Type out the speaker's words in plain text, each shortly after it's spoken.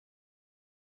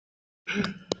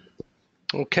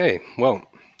Okay, well,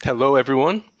 hello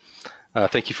everyone.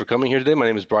 Thank you for coming here today. My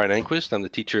name is Brian Anquist. I'm the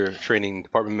teacher training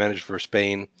department manager for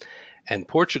Spain and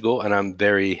Portugal, and I'm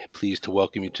very pleased to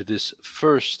welcome you to this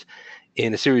first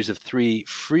in a series of 3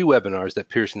 free webinars that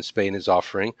Pearson Spain is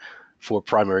offering for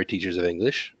primary teachers of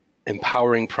English,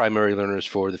 empowering primary learners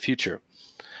for the future.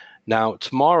 Now,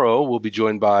 tomorrow we'll be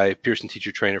joined by Pearson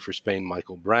teacher trainer for Spain,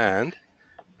 Michael Brand.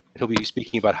 He'll be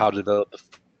speaking about how to develop the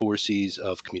 4 C's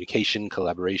of communication,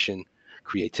 collaboration,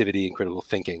 creativity, and critical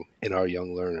thinking in our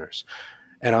young learners.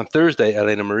 And on Thursday,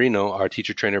 Elena Marino, our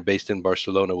teacher trainer based in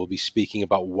Barcelona, will be speaking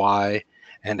about why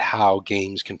and how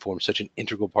games can form such an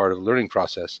integral part of the learning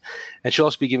process. And she'll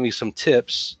also be giving me some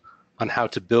tips on how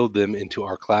to build them into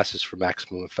our classes for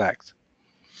maximum effect.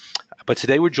 But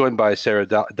today we're joined by Sarah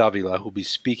Davila, who will be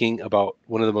speaking about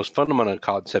one of the most fundamental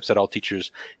concepts that all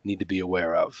teachers need to be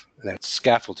aware of, and that's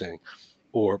scaffolding,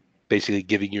 or basically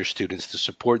giving your students the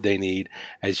support they need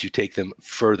as you take them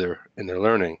further in their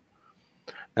learning.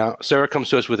 Now, Sarah comes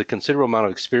to us with a considerable amount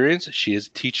of experience. She is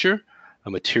a teacher, a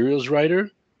materials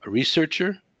writer, a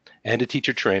researcher, and a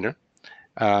teacher trainer,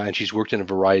 and she's worked in a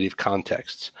variety of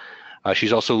contexts.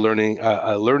 She's also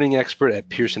a learning expert at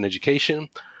Pearson Education,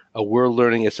 a World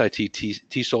Learning SIT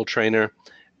TESOL trainer,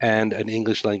 and an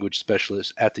English language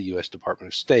specialist at the U.S.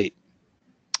 Department of State.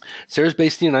 Sarah's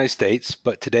based in the United States,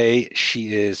 but today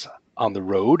she is on the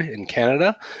road in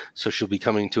Canada, so she'll be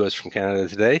coming to us from Canada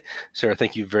today. Sarah,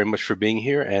 thank you very much for being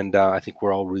here, and I think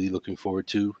we're all really looking forward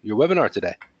to your webinar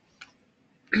today.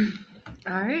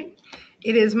 All right.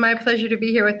 It is my pleasure to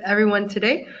be here with everyone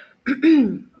today.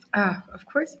 Of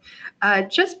course.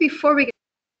 Just before we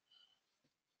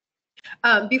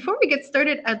get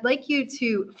started, I'd like you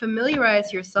to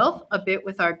familiarize yourself a bit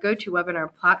with our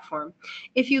GoToWebinar platform.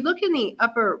 If you look in the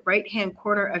upper right-hand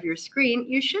corner of your screen,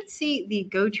 you should see the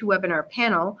GoToWebinar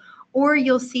panel, or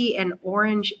you'll see an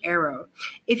orange arrow.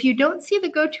 If you don't see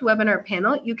the GoToWebinar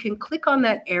panel, you can click on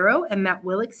that arrow and that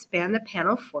will expand the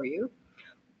panel for you.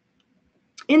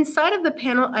 Inside of the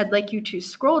panel, I'd like you to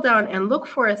scroll down and look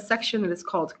for a section that is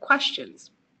called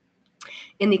Questions.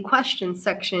 In the questions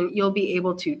section, you'll be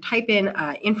able to type in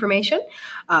information.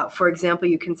 For example,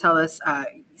 you can tell us,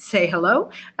 say hello,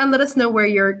 and let us know where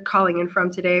you're calling in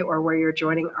from today or where you're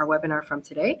joining our webinar from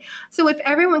today. So if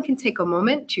everyone can take a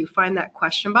moment to find that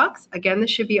question box, again, this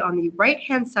should be on the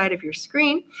right-hand side of your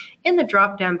screen in the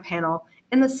drop-down panel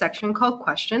in the section called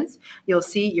Questions. You'll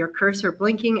see your cursor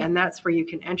blinking, and that's where you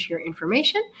can enter your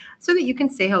information so that you can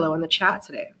say hello in the chat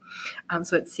today.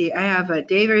 So let's see, I have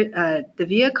David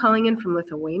Davia calling in from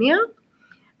Lithuania,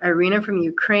 Irina from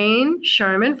Ukraine,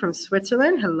 Sharman from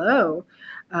Switzerland, hello,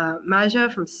 Maja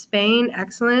from Spain,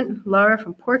 excellent, Laura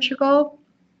from Portugal,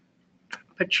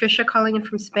 Patricia calling in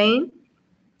from Spain,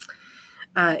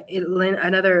 who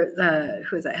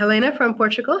is that, Helena from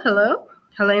Portugal, hello,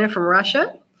 Helena from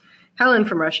Russia, Helen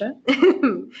from Russia.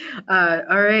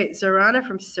 All right, Zorana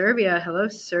from Serbia. Hello,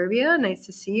 Serbia. Nice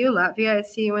to see you. Latvia, I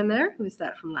see you in there. Who's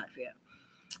that from Latvia?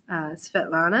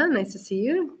 Svetlana, nice to see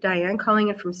you. Diane calling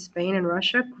in from Spain and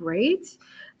Russia. Great.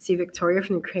 See Victoria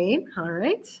from Ukraine. All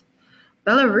right.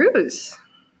 Belarus.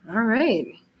 All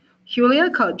right. Julia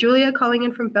calling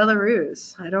in from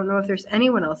Belarus. I don't know if there's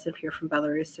anyone else in here from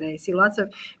Belarus today. I see lots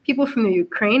of people from the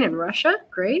Ukraine and Russia.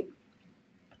 Great.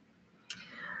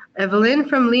 Evelyn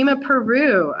from Lima,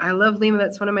 Peru. I love Lima.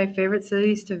 That's one of my favorite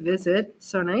cities to visit.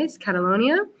 So nice.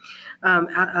 Catalonia.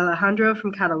 Alejandro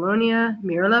from Catalonia,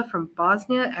 Mirla from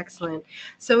Bosnia, excellent.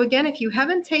 So again, if you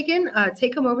haven't take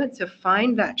a moment to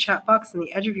find that chat box on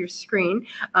the edge of your screen.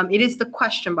 It is the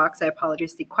question box, I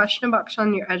apologize, the question box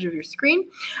on your edge of your screen.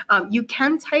 You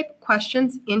can type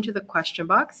questions into the question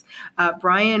box.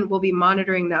 Brian will be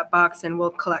monitoring that box and will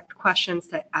collect questions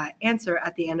to answer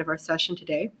at the end of our session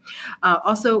today.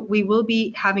 Also, we will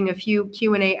be having a few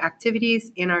Q&A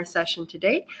activities in our session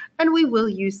today, and we will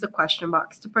use the question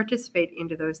box to participate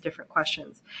into those different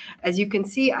questions. As you can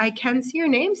see, I can see your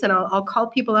names, and I'll call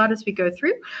people out as we go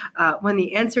through. When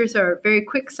the answers are very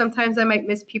quick, sometimes I might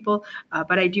miss people,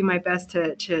 but I do my best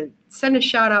to send a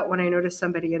shout out when I notice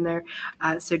somebody in there.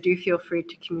 So do feel free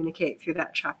to communicate through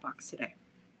that chat box today,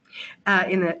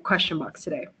 in the question box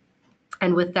today.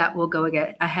 And with that, we'll go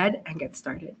ahead and get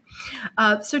started.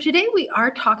 So today we are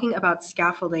talking about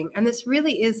scaffolding, and this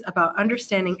really is about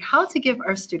understanding how to give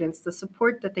our students the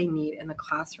support that they need in the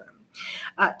classroom.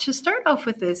 To start off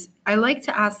with this, I like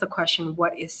to ask the question,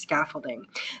 what is scaffolding?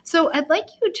 So I'd like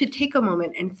you to take a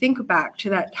moment and think back to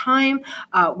that time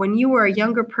when you were a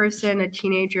younger person, a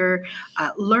teenager,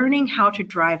 learning how to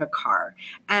drive a car.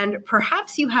 And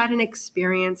perhaps you had an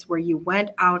experience where you went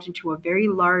out into a very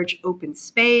large open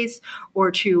space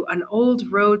or to an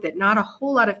old road that not a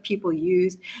whole lot of people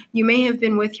used. You may have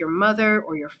been with your mother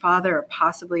or your father or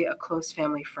possibly a close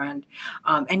family friend.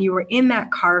 And you were in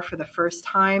that car for the first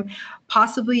time.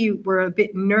 Possibly you were a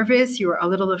bit nervous, you were a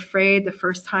little afraid the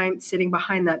first time sitting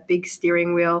behind that big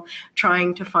steering wheel,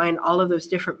 trying to find all of those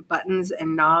different buttons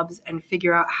and knobs and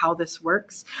figure out how this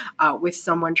works with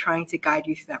someone trying to guide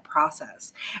you through that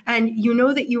process. And you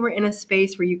know that you were in a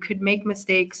space where you could make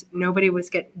mistakes, nobody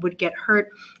would get hurt,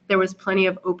 there was plenty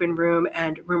of open room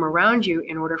and room around you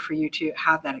in order for you to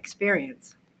have that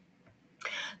experience.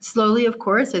 Slowly, of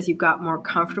course, as you got more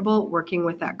comfortable working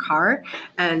with that car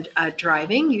and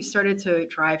driving, you started to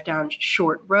drive down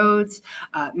short roads.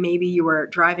 Maybe you were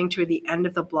driving to the end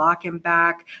of the block and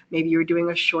back. Maybe you were doing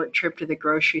a short trip to the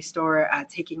grocery store,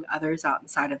 taking others out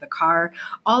inside of the car.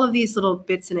 All of these little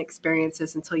bits and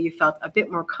experiences until you felt a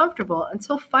bit more comfortable,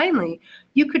 until finally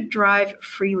you could drive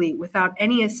freely without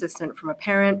any assistance from a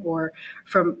parent or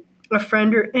from a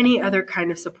friend or any other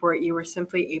kind of support. You were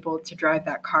simply able to drive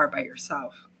that car by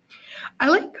yourself. I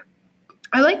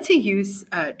like to use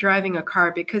driving a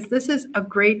car because this is a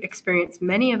great experience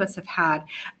many of us have had,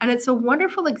 and it's a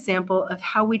wonderful example of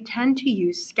how we tend to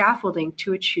use scaffolding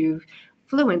to achieve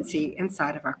fluency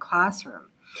inside of our classroom.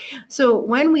 So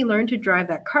when we learn to drive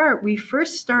that car, we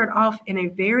first start off in a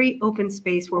very open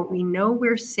space where we know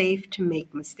we're safe to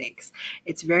make mistakes.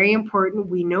 It's very important.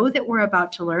 We know that we're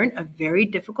about to learn a very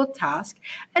difficult task,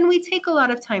 and we take a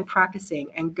lot of time practicing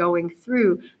and going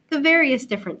through the various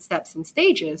different steps and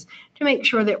stages to make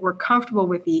sure that we're comfortable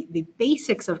with the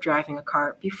basics of driving a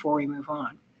car before we move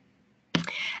on.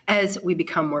 As we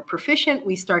become more proficient,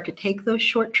 we start to take those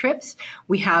short trips.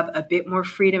 We have a bit more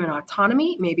freedom and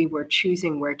autonomy. Maybe we're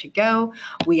choosing where to go.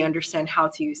 We understand how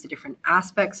to use the different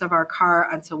aspects of our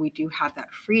car until we do have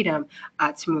that freedom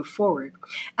to move forward.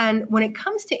 And when it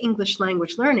comes to English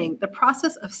language learning, the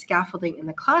process of scaffolding in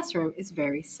the classroom is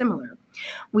very similar.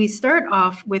 We start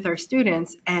off with our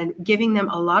students and giving them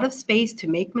a lot of space to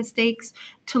make mistakes,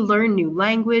 to learn new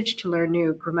language, to learn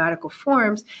new grammatical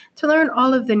forms, to learn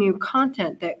all of the new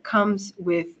content that comes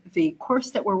with the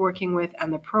course that we're working with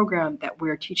and the program that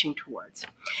we're teaching towards.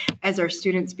 As our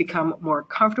students become more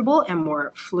comfortable and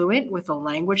more fluent with the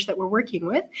language that we're working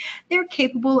with, they're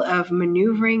capable of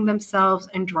maneuvering themselves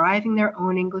and driving their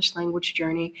own English language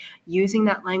journey, using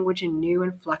that language in new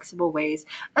and flexible ways,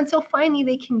 until finally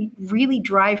they can really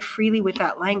drive freely with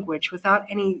that language without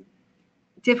any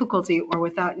difficulty or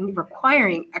without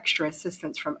requiring extra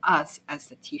assistance from us as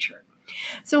the teacher.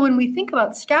 So when we think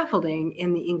about scaffolding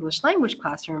in the English language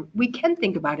classroom, we can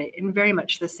think about it in very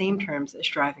much the same terms as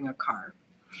driving a car.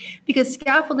 Because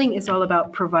scaffolding is all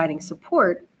about providing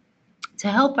support to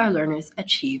help our learners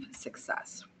achieve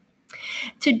success.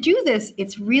 To do this,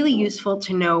 it's really useful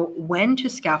to know when to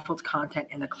scaffold content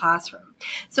in the classroom.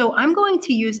 So I'm going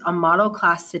to use a model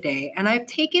class today, and I've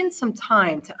taken some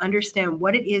time to understand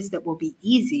what it is that will be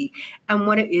easy and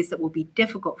what it is that will be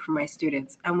difficult for my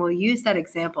students, and we'll use that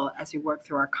example as we work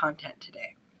through our content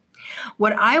today.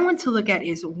 What I want to look at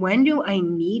is, when do I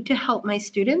need to help my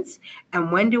students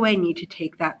and when do I need to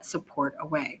take that support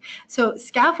away? So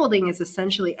scaffolding is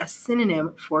essentially a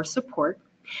synonym for support.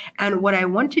 And what I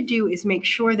want to do is make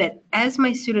sure that as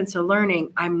my students are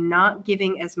learning, I'm not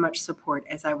giving as much support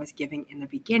as I was giving in the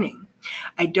beginning.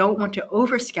 I don't want to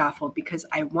over scaffold because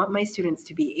I want my students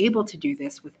to be able to do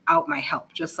this without my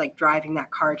help. Just like driving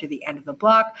that car to the end of the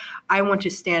block, I want to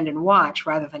stand and watch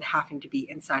rather than having to be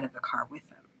inside of the car with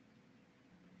them.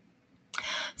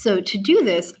 So to do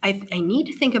this, I need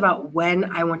to think about when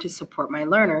I want to support my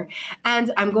learner.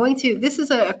 And I'm going to, this is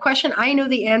a question I know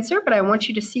the answer, but I want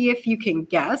you to see if you can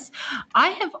guess. I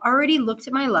have already looked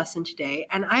at my lesson today,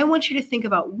 and I want you to think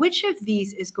about which of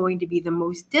these is going to be the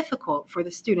most difficult for the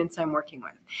students I'm working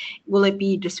with. Will it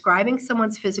be describing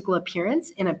someone's physical appearance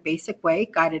in a basic way,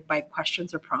 guided by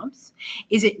questions or prompts?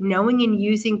 Is it knowing and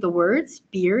using the words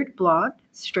beard, blonde,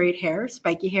 straight hair,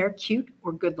 spiky hair, cute,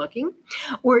 or good looking?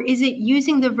 Or is it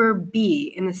using the verb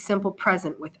be in the simple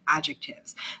present with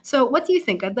adjectives? So what do you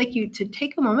think? I'd like you to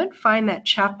take a moment, find that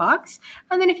chat box,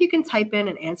 and then if you can type in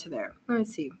an answer there. Let me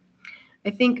see.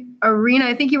 I think, Arena,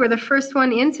 I think you were the first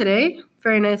one in today.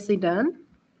 Very nicely done.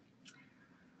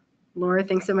 Laura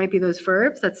thinks it might be those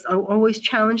verbs. That's always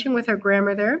challenging with our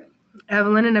grammar there.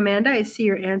 Evelyn and Amanda, I see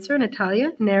your answer.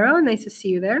 Natalia, Nero, nice to see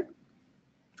you there.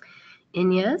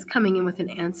 Inez coming in with an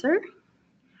answer.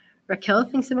 Raquel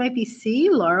thinks it might be C.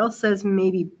 Laurel says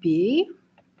maybe B.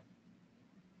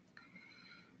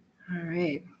 All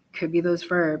right, could be those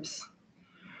verbs.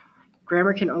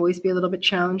 Grammar can always be a little bit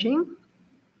challenging.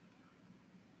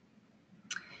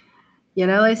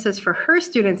 Yanela says for her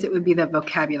students, it would be the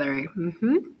vocabulary.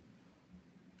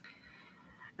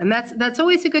 And that's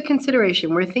always a good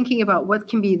consideration. We're thinking about what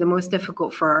can be the most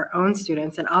difficult for our own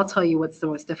students, and I'll tell you what's the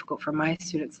most difficult for my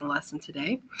students in the lesson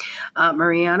today.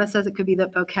 Mariana says it could be the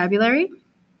vocabulary.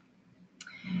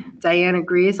 Diane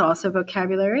agrees, also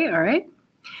vocabulary. All right.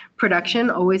 Production,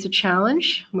 always a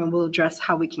challenge. We'll address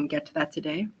how we can get to that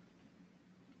today.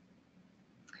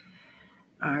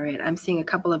 All right, I'm seeing a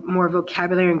couple of more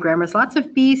vocabulary and grammars. Lots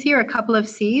of B's here, a couple of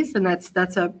C's, and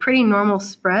that's a pretty normal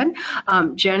spread.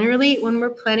 Generally, when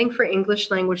we're planning for English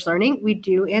language learning, we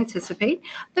do anticipate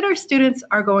that our students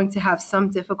are going to have some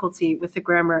difficulty with the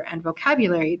grammar and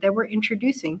vocabulary that we're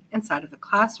introducing inside of the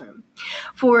classroom.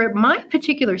 For my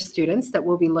particular students that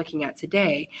we'll be looking at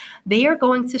today, they are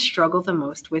going to struggle the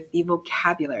most with the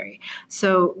vocabulary.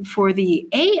 So for the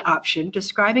A option,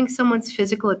 describing someone's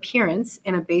physical appearance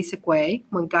in a basic way,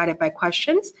 when guided by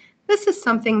questions, this is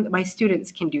something that my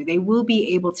students can do. They will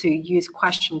be able to use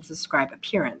questions to describe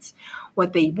appearance.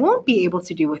 What they won't be able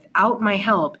to do without my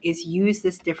help is use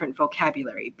this different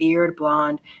vocabulary: beard,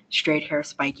 blonde, straight hair,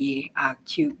 spiky,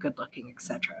 cute, good looking,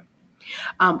 etc.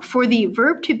 For the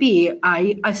verb to be,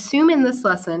 I assume in this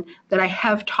lesson that I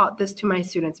have taught this to my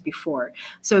students before.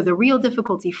 So the real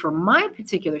difficulty for my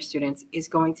particular students is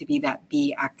going to be that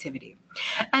be activity.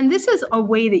 And this is a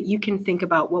way that you can think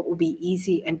about what will be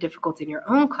easy and difficult in your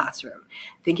own classroom.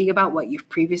 Thinking about what you've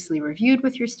previously reviewed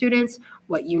with your students,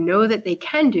 what you know that they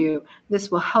can do, this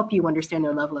will help you understand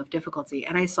their level of difficulty.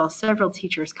 And I saw several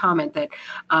teachers comment that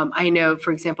I know,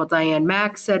 for example, Diane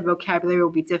Max said vocabulary will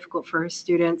be difficult for her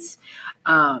students.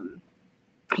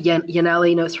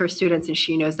 Yaneli knows her students and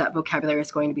she knows that vocabulary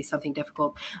is going to be something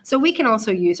difficult. So we can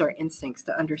also use our instincts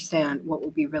to understand what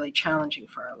will be really challenging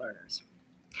for our learners.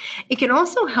 It can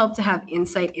also help to have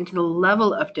insight into the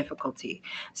level of difficulty.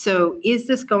 So is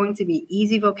this going to be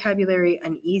easy vocabulary,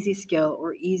 an easy skill,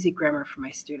 or easy grammar for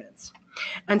my students?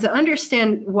 And to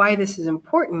understand why this is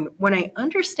important, when I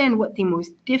understand what the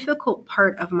most difficult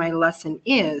part of my lesson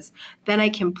is, then I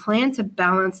can plan to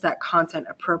balance that content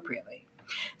appropriately.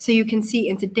 So you can see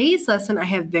in today's lesson, I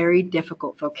have very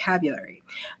difficult vocabulary.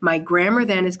 My grammar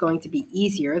then is going to be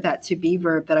easier. That to be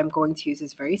verb that I'm going to use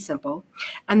is very simple.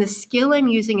 And the skill I'm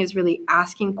using is really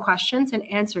asking questions and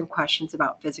answering questions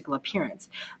about physical appearance.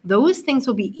 Those things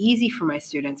will be easy for my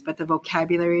students, but the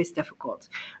vocabulary is difficult.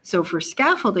 So for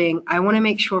scaffolding, I want to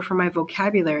make sure for my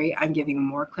vocabulary, I'm giving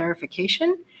more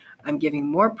clarification, I'm giving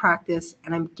more practice,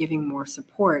 and I'm giving more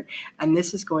support. And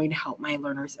this is going to help my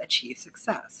learners achieve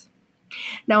success.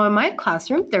 Now in my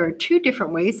classroom, there are two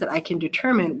different ways that I can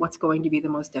determine what's going to be the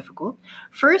most difficult.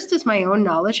 First is my own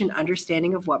knowledge and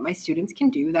understanding of what my students can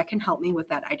do. That can help me with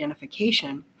that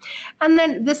identification. And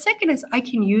then the second is I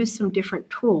can use some different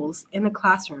tools in the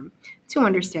classroom to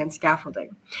understand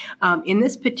scaffolding. In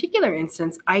this particular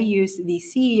instance, I used the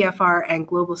CEFR and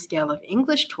Global Scale of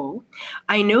English tool.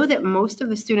 I know that most of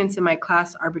the students in my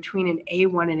class are between an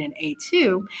A1 and an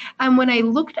A2, and when I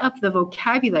looked up the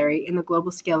vocabulary in the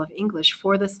Global Scale of English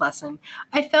for this lesson,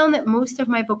 I found that most of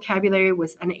my vocabulary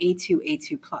was an A2,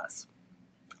 A2+.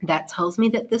 That tells me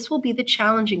that this will be the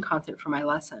challenging content for my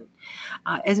lesson.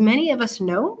 As many of us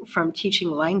know from teaching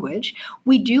language,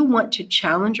 we do want to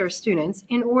challenge our students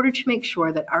in order to make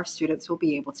sure that our students will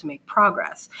be able to make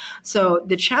progress. So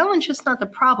the challenge is not the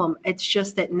problem, it's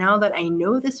just that now that I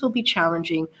know this will be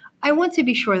challenging, I want to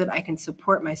be sure that I can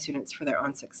support my students for their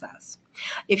own success.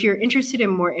 If you're interested in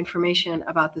more information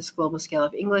about this Global Scale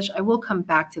of English, I will come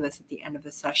back to this at the end of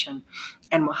the session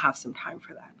and we'll have some time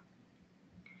for that.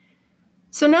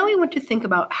 So now we want to think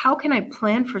about how can I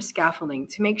plan for scaffolding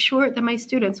to make sure that my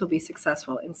students will be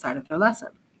successful inside of their lesson.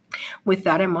 With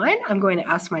that in mind, I'm going to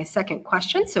ask my second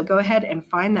question. So go ahead and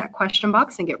find that question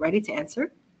box and get ready to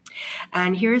answer.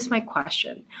 And here's my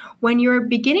question. When you're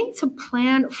beginning to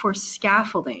plan for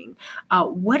scaffolding,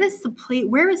 where is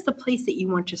the place that you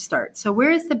want to start? So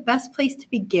where is the best place to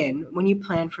begin when you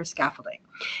plan for scaffolding?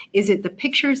 Is it the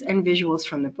pictures and visuals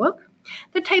from the book,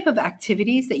 the type of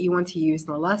activities that you want to use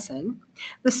in the lesson,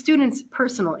 the student's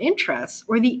personal interests,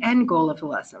 or the end goal of the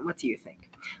lesson? What do you think?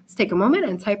 Let's take a moment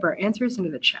and type our answers into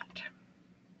the chat.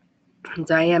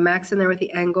 Diane Max in there with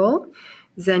the end goal.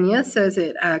 Xenia says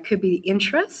it could be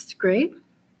interest. Great.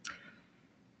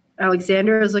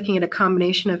 Alexander is looking at a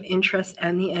combination of interest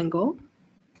and the end goal.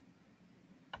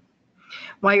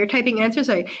 While you're typing answers,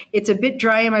 it's a bit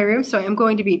dry in my room, so I'm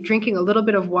going to be drinking a little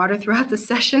bit of water throughout the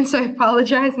session, so I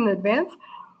apologize in advance.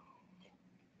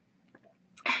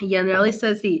 Yanelli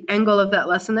says the end goal of that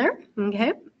lesson there.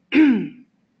 Okay.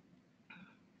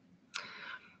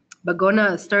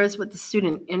 Bagona starts with the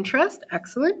student interest.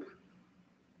 Excellent.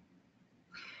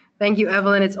 Thank you,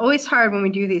 Evelyn. It's always hard when we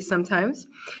do these sometimes.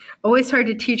 Always hard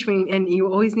to teach me, and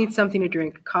you always need something to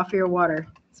drink. Coffee or water.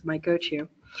 It's my go-to.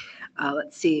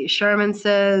 Let's see. Sharman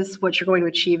says what you're going to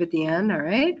achieve at the end. All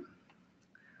right.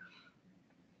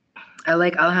 I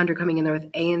like Alejandro coming in there with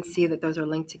A and C, that those are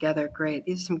linked together. Great.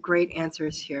 These are some great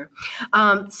answers here.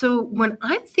 So when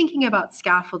I'm thinking about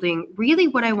scaffolding, really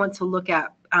what I want to look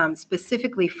at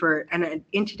specifically for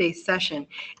in today's session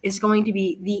is going to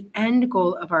be the end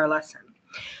goal of our lesson.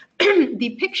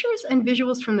 The pictures and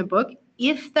visuals from the book,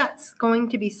 if that's going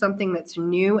to be something that's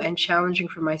new and challenging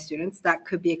for my students, that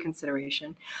could be a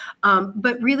consideration.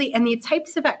 But really, and the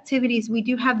types of activities, we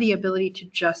do have the ability to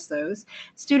adjust those.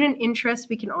 Student interest,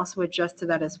 we can also adjust to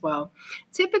that as well.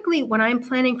 Typically, when I'm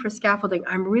planning for scaffolding,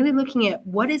 I'm really looking at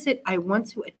what is it I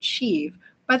want to achieve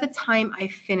by the time I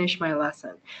finish my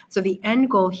lesson. So the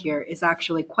end goal here is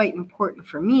actually quite important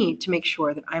for me to make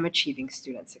sure that I'm achieving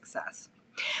student success.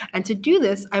 And to do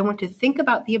this, I want to think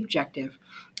about the objective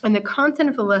and the content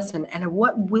of the lesson and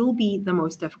what will be the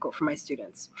most difficult for my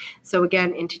students. So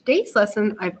again, in today's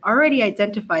lesson, I've already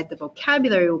identified the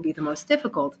vocabulary will be the most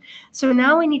difficult. So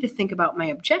now I need to think about my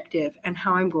objective and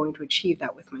how I'm going to achieve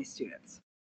that with my students.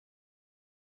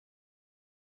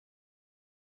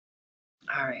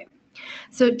 All right.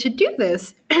 So to do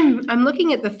this, I'm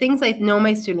looking at the things I know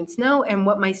my students know and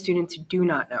what my students do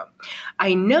not know.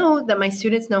 I know that my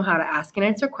students know how to ask and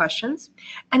answer questions,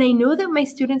 and I know that my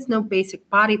students know basic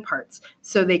body parts,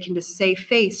 so they can just say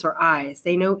face or eyes.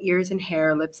 They know ears and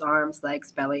hair, lips, arms,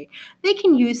 legs, belly. They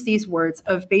can use these words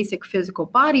of basic physical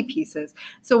body pieces.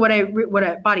 So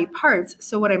body parts.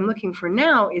 So what I'm looking for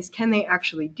now is, can they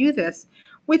actually do this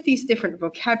with these different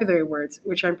vocabulary words,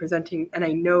 which I'm presenting and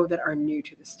I know that are new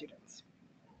to the students.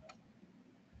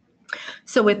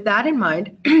 So with that in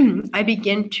mind, I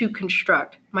begin to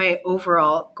construct my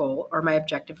overall goal or my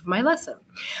objective of my lesson.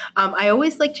 I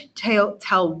always like to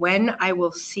tell when I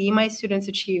will see my students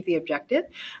achieve the objective.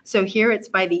 So here it's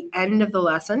by the end of the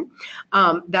lesson.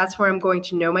 That's where I'm going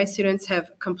to know my students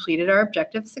have completed our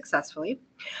objective successfully.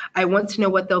 I want to know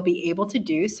what they'll be able to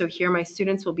do. So here my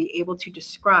students will be able to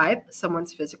describe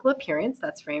someone's physical appearance.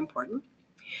 That's very important.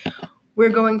 We're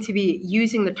going to be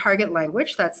using the target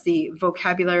language. That's the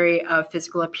vocabulary of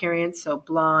physical appearance. So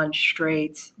blonde,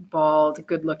 straight, bald,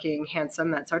 good looking, handsome.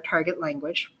 That's our target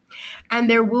language. And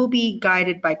there will be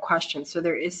guided by questions. So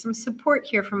there is some support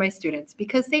here for my students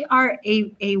because they are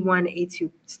A1, A2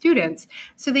 students.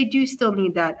 So they do still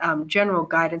need that general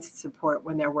guidance and support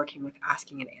when they're working with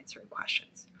asking and answering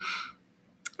questions.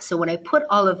 So when I put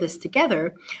all of this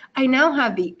together, I now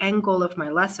have the end goal of my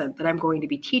lesson that I'm going to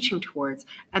be teaching towards,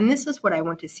 and this is what I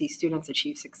want to see students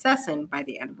achieve success in by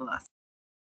the end of the lesson.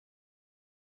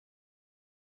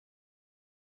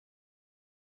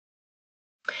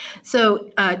 So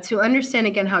to understand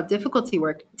again how difficulty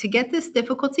worked, to get this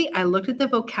difficulty, I looked at the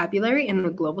vocabulary in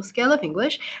the global scale of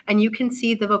English, and you can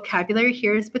see the vocabulary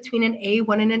here is between an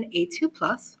A1 and an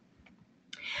A2+.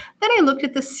 Then I looked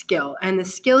at the skill, and the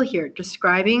skill here,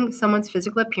 describing someone's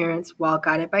physical appearance while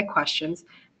guided by questions,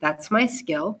 that's my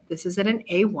skill. This is at an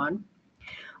A1.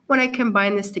 When I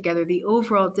combine this together, the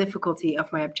overall difficulty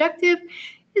of my objective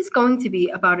is going to be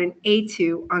about an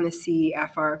A2 on the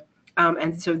CEFR,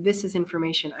 and so this is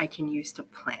information I can use to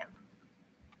plan.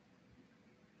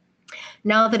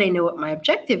 Now that I know what my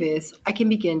objective is, I can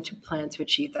begin to plan to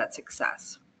achieve that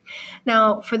success.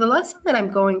 Now, for the lesson that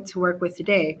I'm going to work with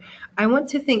today, I want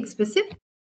to think specifically.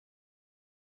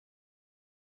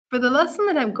 For the lesson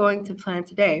that I'm going to plan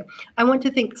today, I want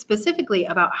to think specifically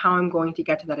about how I'm going to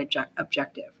get to that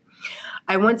objective.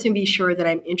 I want to be sure that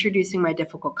I'm introducing my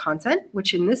difficult content,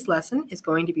 which in this lesson is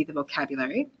going to be the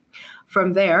vocabulary.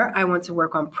 From there, I want to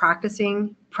work on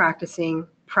practicing,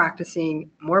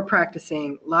 more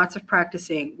practicing, lots of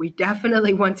practicing. We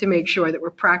definitely want to make sure that we're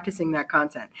practicing that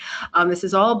content. This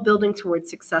is all building towards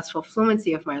successful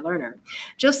fluency of my learner.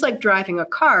 Just like driving a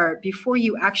car, before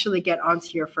you actually get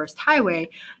onto your first highway,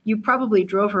 you probably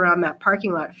drove around that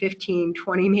parking lot 15,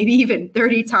 20, maybe even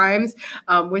 30 times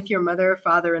with your mother or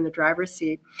father in the driver's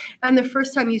seat. And the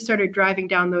first time you started driving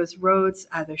down those roads,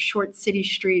 the short city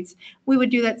streets, we would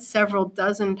do that several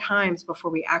dozen times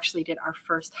before we actually did our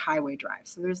first highway drive.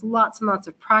 So there's lots and lots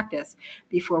of practice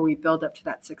before we build up to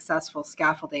that successful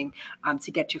scaffolding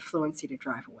to get to fluency to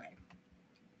drive away.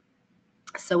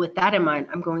 So with that in mind,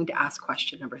 I'm going to ask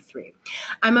question number 3.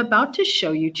 I'm about to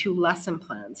show you 2 lesson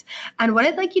plans. And what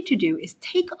I'd like you to do is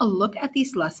take a look at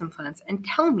these lesson plans and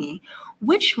tell me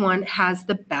which one has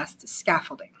the best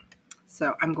scaffolding.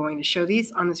 So I'm going to show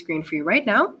these on the screen for you right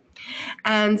now.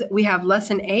 And we have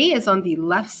lesson A is on the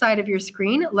left side of your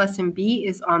screen. Lesson B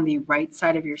is on the right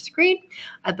side of your screen.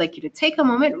 I'd like you to take a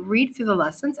moment, read through the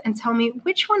lessons, and tell me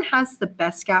which one has the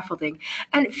best scaffolding.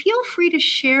 And feel free to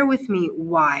share with me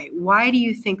why. Why do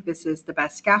you think this is the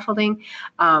best scaffolding?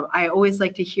 I always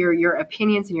like to hear your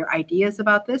opinions and your ideas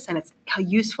about this, and it's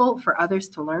useful for others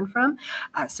to learn from.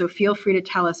 So feel free to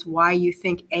tell us why you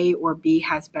think A or B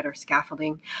has better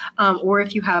scaffolding. Or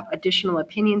if you have additional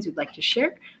opinions you'd like to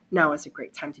share, now is a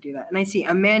great time to do that. And I see,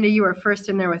 Amanda, you are first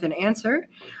in there with an answer.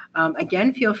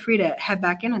 Again, feel free to head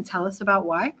back in and tell us about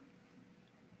why.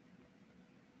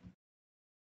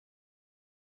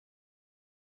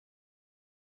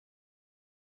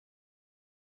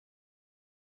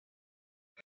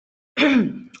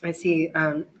 I see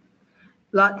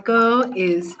Lotko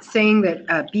is saying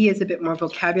that B is a bit more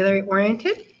vocabulary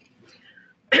oriented.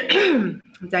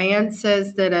 Diane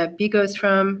says that B goes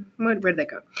from, where did that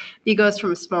go? B goes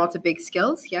from small to big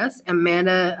skills, yes.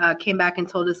 Amanda came back and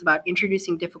told us about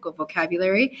introducing difficult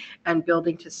vocabulary and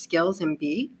building to skills in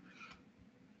B.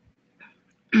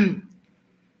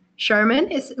 Sharman,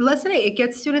 is lesson 8, it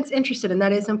gets students interested, and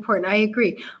that is important. I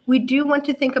agree. We do want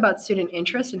to think about student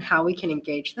interest and how we can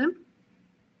engage them.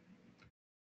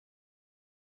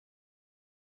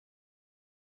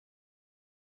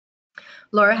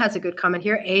 Laura has a good comment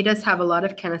here. A does have a lot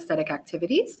of kinesthetic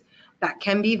activities that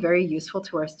can be very useful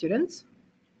to our students.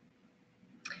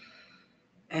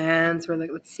 And so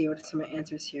let's see what are some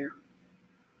answers here.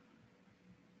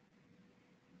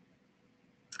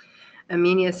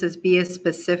 Amenia says B is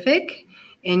specific.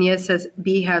 Enya says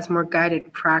B has more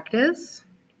guided practice.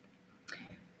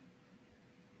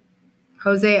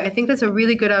 Jose, I think that's a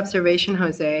really good observation,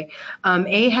 Jose.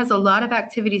 A has a lot of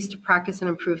activities to practice and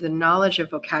improve the knowledge of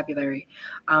vocabulary.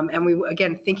 And we,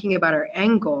 again, thinking about our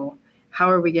end goal, how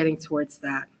are we getting towards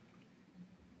that?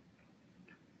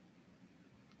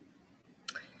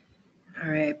 All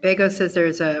right, Bego says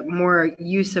there's a more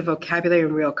use of vocabulary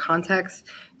in real context.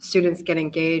 Students get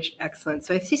engaged, excellent.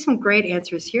 So I see some great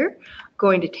answers here.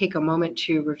 Going to take a moment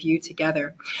to review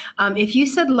together. If you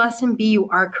said lesson B, you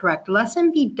are correct.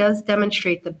 Lesson B does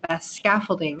demonstrate the best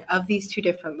scaffolding of these two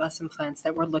different lesson plans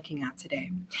that we're looking at today.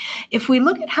 If we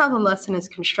look at how the lesson is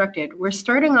constructed, we're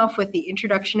starting off with the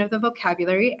introduction of the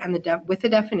vocabulary and with the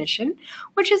definition,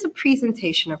 which is a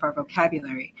presentation of our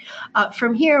vocabulary.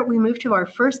 From here, we move to our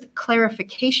first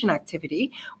clarification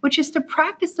activity, which is to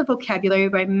practice the vocabulary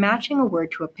by matching a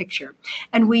word to a picture.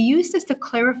 And we use this to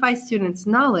clarify students'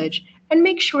 knowledge and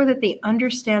make sure that they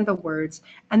understand the words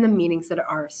and the meanings that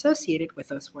are associated with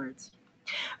those words.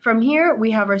 From here, we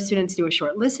have our students do a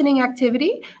short listening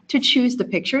activity to choose the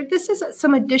picture. This is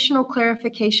some additional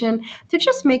clarification to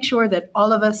just make sure that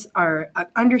all of us are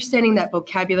understanding that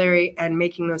vocabulary and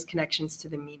making those connections to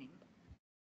the meaning.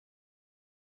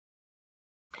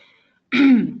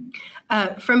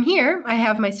 From here, I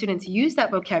have my students use that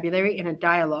vocabulary in a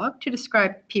dialogue to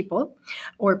describe people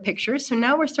or pictures. So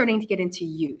now we're starting to get into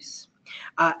use.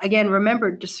 Again,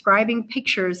 remember, describing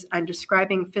pictures and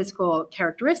describing physical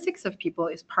characteristics of people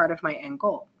is part of my end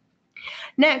goal.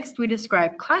 Next, we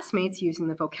describe classmates using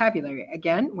the vocabulary.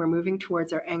 Again, we're moving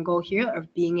towards our end goal here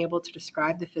of being able to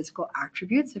describe the physical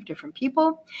attributes of different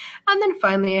people. And then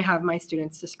finally, I have my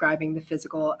students describing the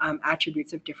physical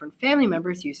attributes of different family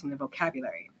members using the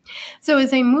vocabulary. So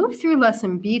as I move through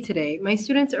lesson B today, my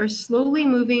students are slowly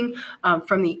moving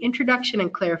from the introduction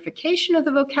and clarification of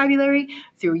the vocabulary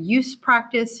through use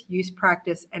practice,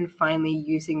 and finally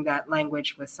using that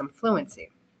language with some fluency.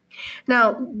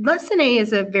 Now, lesson A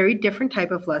is a very different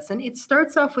type of lesson. It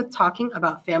starts off with talking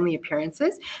about family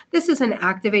appearances. This is an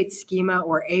activate schema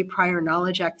or a prior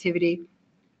knowledge activity,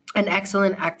 an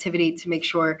excellent activity to make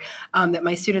sure that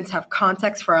my students have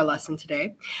context for our lesson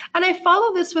today. And I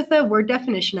follow this with a word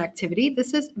definition activity.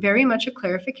 This is very much a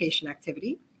clarification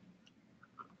activity.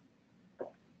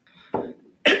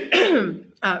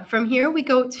 From here, we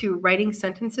go to writing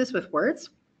sentences with words.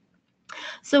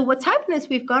 So what's happened is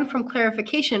we've gone from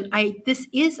clarification. This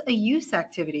is a use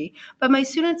activity, but my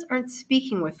students aren't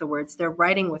speaking with the words, they're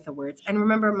writing with the words. And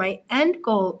remember, my end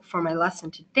goal for my lesson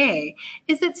today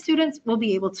is that students will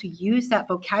be able to use that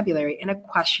vocabulary in a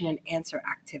question and answer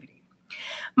activity.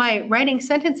 My writing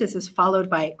sentences is followed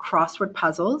by crossword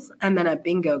puzzles and then a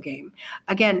bingo game.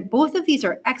 Again, both of these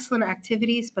are excellent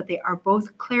activities, but they are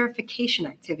both clarification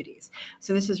activities.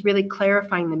 So this is really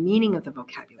clarifying the meaning of the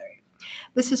vocabulary.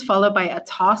 This is followed by a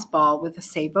toss ball with a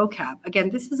say vocab. Again,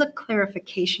 this is a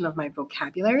clarification of my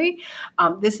vocabulary.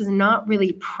 This is not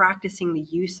really practicing the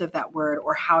use of that word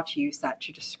or how to use that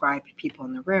to describe people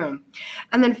in the room.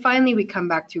 And then finally, we come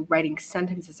back to writing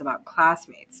sentences about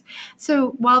classmates. So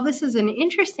while this is an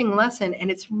interesting lesson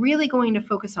and it's really going to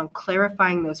focus on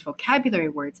clarifying those vocabulary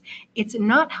words, it's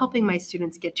not helping my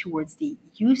students get towards the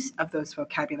use of those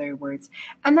vocabulary words.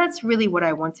 And that's really what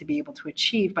I want to be able to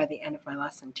achieve by the end of my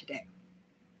lesson today.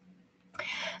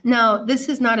 Now, this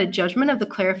is not a judgment of the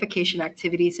clarification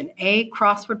activities in A,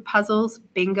 crossword puzzles,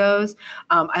 bingos.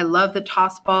 I love the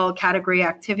toss ball category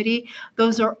activity.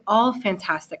 Those are all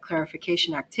fantastic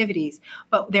clarification activities,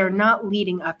 but they're not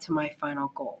leading up to my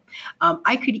final goal.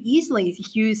 I could easily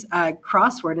use a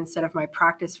crossword instead of my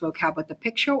practice vocab with the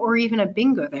picture or even a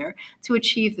bingo there to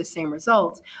achieve the same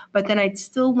results, but then I'd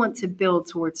still want to build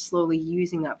towards slowly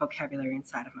using that vocabulary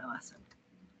inside of my lesson.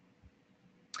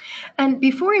 And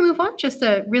before we move on, just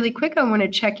a really quick, I want to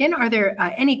check in. Are there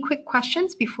any quick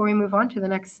questions before we move on to the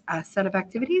next set of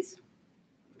activities?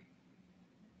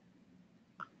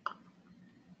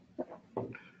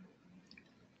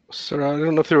 So I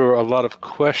don't know if there were a lot of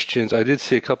questions. I did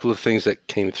see a couple of things that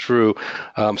came through.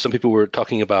 Some people were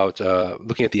talking about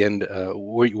looking at the end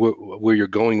where you're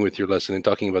going with your lesson and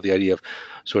talking about the idea of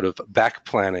sort of back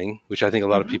planning, which I think a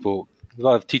lot of people, a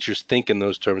lot of teachers think in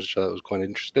those terms, which I thought was quite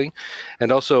interesting.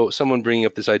 And also someone bringing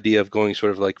up this idea of going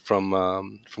sort of like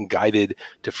from guided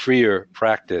to freer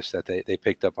practice that they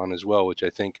picked up on as well, which I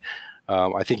think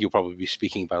you'll probably be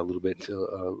speaking about a little bit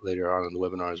later on in the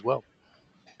webinar as well.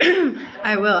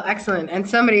 I will. Excellent. And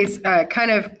somebody's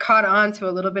kind of caught on to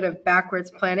a little bit of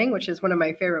backwards planning, which is one of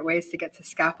my favorite ways to get to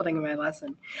scaffolding in my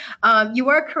lesson. You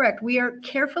are correct. We are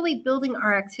carefully building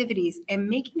our activities and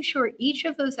making sure each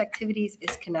of those activities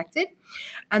is connected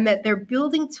and that they're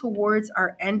building towards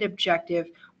our end objective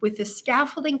with the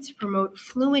scaffolding to promote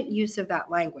fluent use of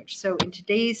that language. So in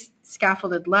today's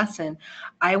scaffolded lesson,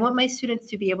 I want my students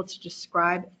to be able to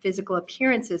describe physical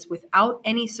appearances without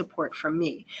any support from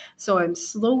me. So I'm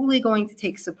slowly going to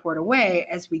take support away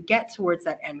as we get towards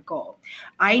that end goal.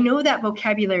 I know that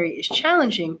vocabulary is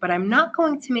challenging, but I'm not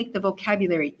going to make the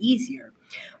vocabulary easier.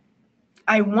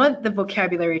 I want the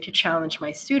vocabulary to challenge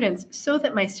my students so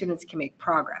that my students can make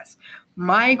progress.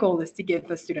 My goal is to give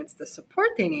the students the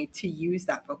support they need to use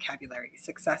that vocabulary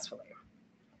successfully.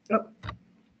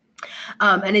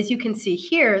 And as you can see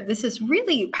here, this is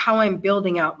really how I'm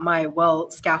building out my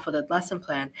well-scaffolded lesson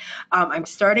plan. I'm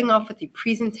starting off with the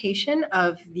presentation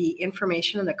of the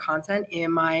information and the content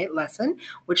in my lesson,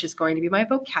 which is going to be my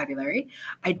vocabulary.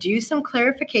 I do some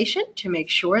clarification to make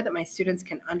sure that my students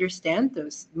can understand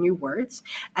those new words.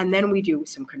 And then we do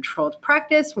some controlled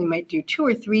practice. We might do 2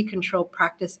 or 3 controlled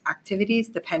practice activities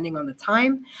depending on the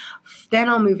time. Then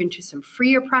I'll move into some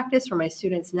freer practice where my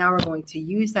students now are going to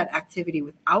use that activity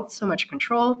without so much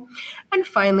control, and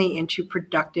finally into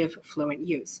productive fluent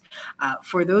use.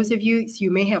 For those of you,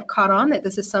 you may have caught on that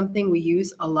this is something we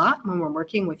use a lot when we're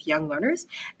working with young learners,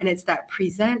 and it's that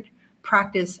present,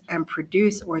 practice, and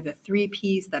produce, or the 3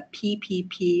 Ps, the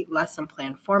PPP lesson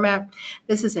plan format.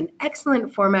 This is an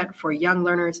excellent format for young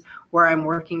learners where I'm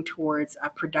working towards a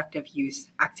productive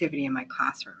use activity in my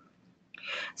classroom.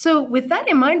 So with that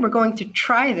in mind, we're going to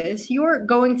try this. You're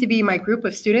going to be my group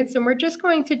of students, and we're just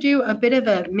going to do a bit of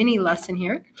a mini lesson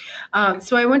here.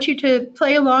 So I want you to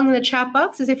play along in the chat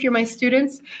box as if you're my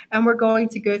students, and we're going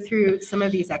to go through some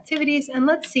of these activities, and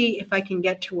let's see if I can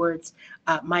get towards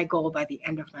my goal by the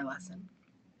end of my lesson.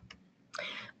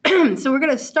 So we're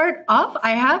going to start off.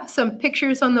 I have some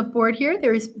pictures on the board here.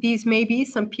 These may be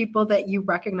some people that you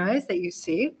recognize, that you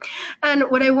see. And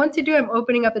what I want to do, I'm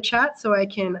opening up the chat so I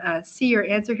can see your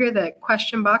answer here. The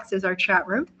question box is our chat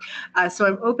room. So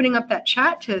I'm opening up that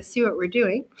chat to see what we're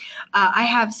doing. I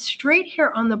have straight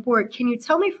hair on the board. Can you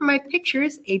tell me from my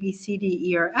pictures, A, B, C,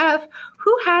 D, E, or F,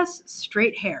 who has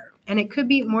straight hair? And it could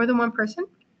be more than one person.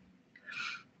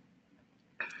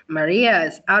 Maria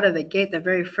is out of the gate, the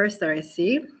very first there I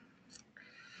see.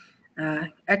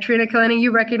 Katrina Kalani,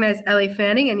 you recognize Ellie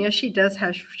Fanning, and yes, she does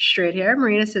have straight hair.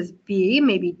 Marina says B,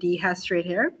 maybe D has straight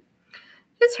hair.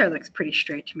 His hair looks pretty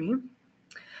straight to me.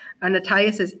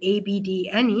 Natalia says A, B, D,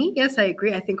 N, E. Yes, I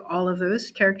agree. I think all of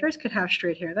those characters could have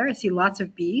straight hair there. I see lots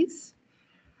of B's.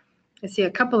 I see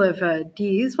a couple of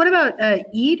D's. What about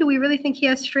E? Do we really think he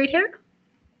has straight hair?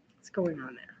 What's going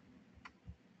on there?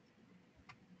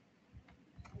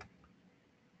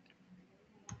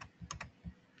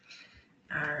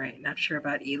 All right, not sure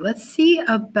about E. Let's see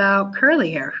about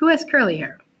curly hair. Who has curly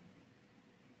hair?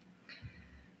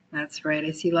 That's right.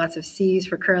 I see lots of C's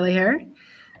for curly hair.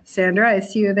 Sandra, I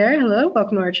see you there. Hello.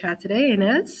 Welcome to our chat today.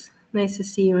 Inez, nice to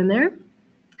see you in there.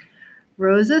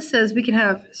 Rosa says we can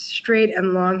have straight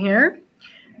and long hair.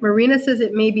 Marina says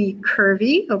it may be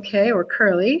curvy, okay, or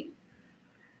curly.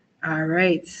 All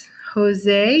right.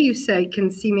 Jose, you said can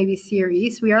see maybe C or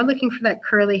E. So we are looking for that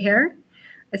curly hair.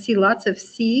 I see lots of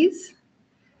C's.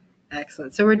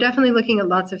 Excellent. So we're definitely looking at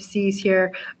lots of C's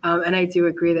here. And I do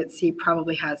agree that C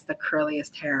probably has the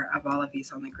curliest hair of all of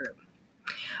these on the group.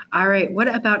 All right. What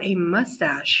about a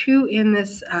mustache? Who in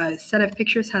this set of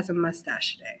pictures has a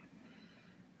mustache today?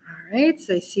 All right.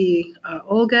 So I see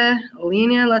Olga,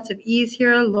 Olena, lots of E's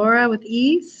here. Laura with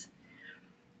E's.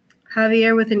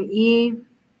 Javier with an E.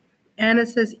 Anna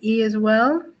says E as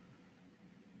well.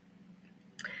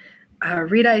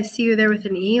 Rita, I see you there with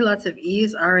an E, lots of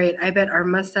E's. All right, I bet our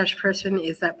mustache person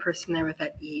is that person there with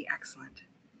that E. Excellent.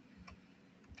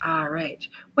 All right,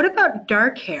 what about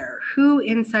dark hair? Who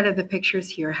inside of the pictures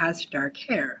here has dark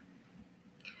hair?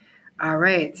 All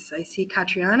right, so I see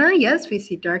Katriana. Yes, we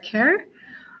see dark hair.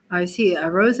 I see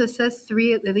Rosa says at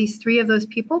least three of those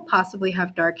people possibly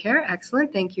have dark hair.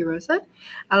 Excellent, thank you, Rosa.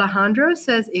 Alejandro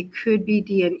says it could be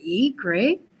D and E.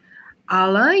 Great.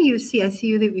 Ala, I see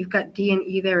you that we've got D and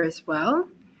E there as well.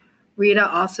 Rita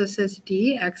also says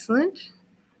D, excellent.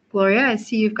 Gloria, I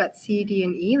see you've got C, D,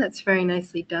 and E. That's very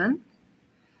nicely done.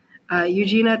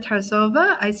 Eugenia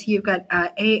Tarzova, I see you've got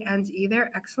A and E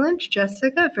there. Excellent.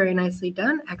 Jessica, very nicely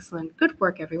done. Excellent. Good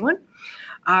work, everyone.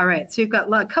 All right, so you've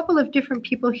got a couple of different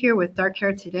people here with dark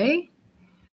hair today.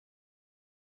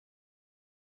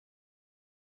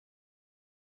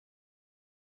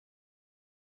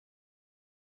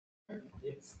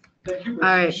 Yes. Thank you.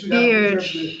 All right, beard.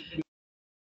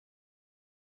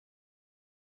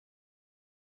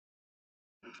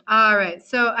 All right,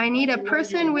 so I need a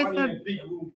person with a...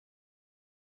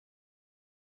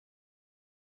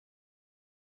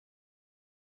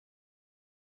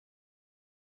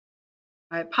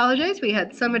 I apologize. We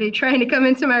had somebody trying to come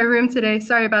into my room today.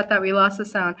 Sorry about that. We lost the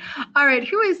sound. All right,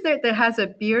 who is there that has a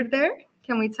beard there?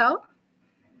 Can we tell?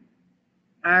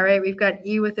 All right, we've got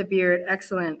E with a beard.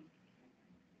 Excellent.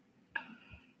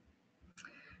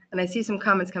 And I see some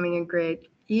comments coming in. Great.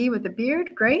 E with a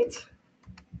beard. Great.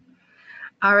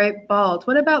 All right, bald.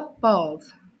 What about bald?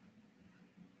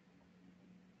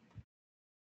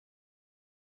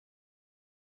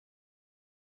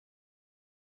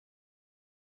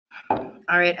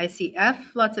 All right, I see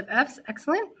F. Lots of Fs.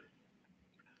 Excellent.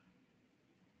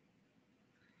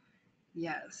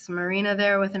 Yes, Marina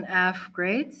there with an F.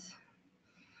 Great.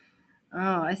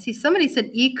 Oh, I see somebody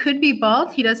said E could be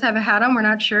bald. He does have a hat on. We're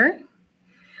not sure.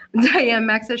 Diane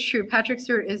Max, that's true. Patrick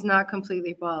Stewart is not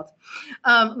completely bald.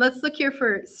 Let's look here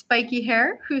for spiky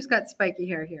hair. Who's got spiky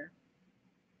hair here?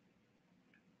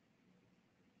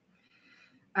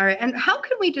 All right, and how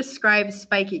can we describe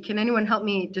spiky? Can anyone help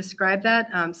me describe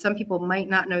that? Some people might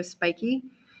not know spiky.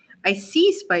 I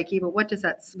see spiky, but what does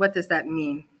that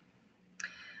mean?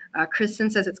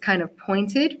 Kristen says it's kind of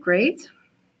pointed. Great.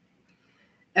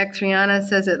 Xriana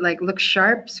says it like looks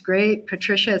sharp. Great.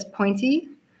 Patricia is pointy.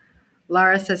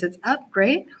 Lara says it's up.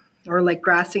 Great. Or like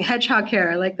grassing hedgehog hair.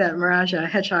 I like that. Maraja,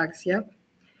 hedgehogs. Yep.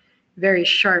 Very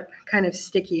sharp, kind of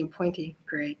sticky and pointy.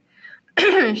 Great.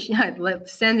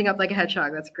 Standing up like a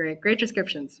hedgehog. That's great. Great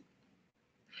descriptions.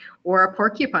 Or a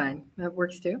porcupine. That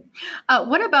works too.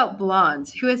 What about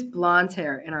blondes? Who has blonde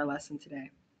hair in our lesson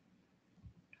today?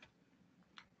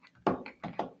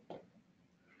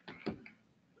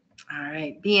 All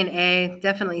right. B and A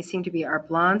definitely seem to be our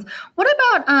blondes. What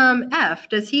about F?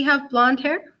 Does he have blonde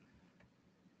hair?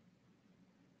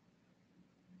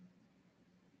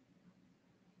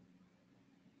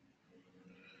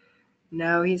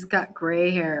 No, he's got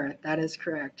gray hair. That is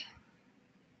correct.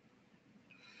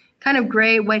 Kind of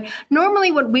gray, white.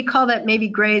 Normally what we call that maybe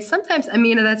gray. Sometimes,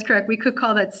 Amina, that's correct. We could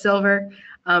call that silver,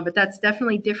 but that's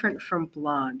definitely different from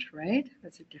blonde, right?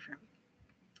 That's a different.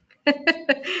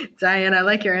 Diane, I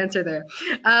like your answer there.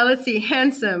 Let's see,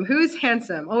 handsome. Who's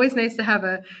handsome? Always nice to have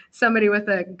somebody with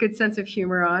a good sense of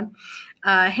humor on.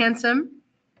 Handsome.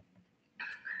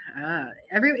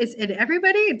 Is it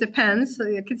everybody? It depends. So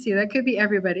you can see that could be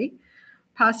everybody.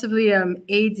 Possibly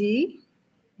AD,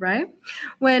 right?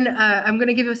 When I'm going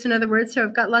to give us another word. So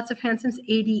I've got lots of handsomes,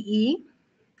 ADE.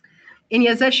 And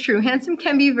yes, that's true. Handsome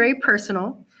can be very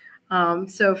personal.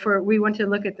 We want to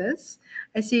look at this.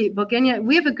 I see Bulgania.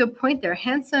 We have a good point there.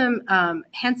 Handsome,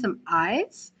 handsome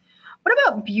eyes. What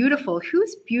about beautiful?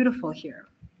 Who's beautiful here?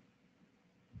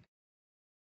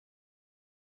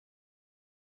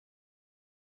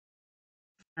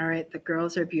 All right, the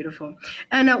girls are beautiful.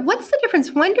 And what's the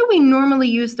difference? When do we normally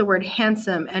use the word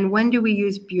handsome and when do we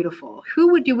use beautiful?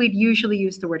 Do we usually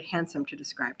use the word handsome to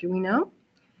describe? Do we know?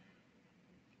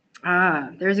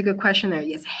 There's a good question there.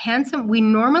 Yes, handsome. We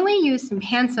normally use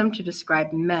handsome to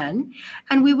describe men,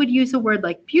 and we would use a word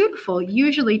like beautiful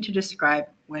usually to describe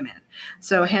women.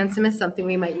 So handsome is something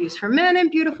we might use for men,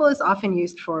 and beautiful is often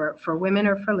used for women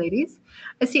or for ladies.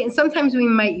 I see, and sometimes we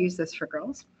might use this for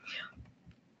girls.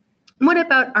 What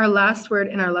about our last word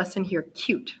in our lesson here,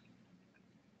 cute?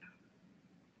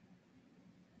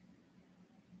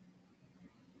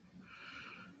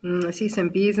 I see some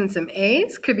B's and some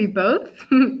A's. Could be both.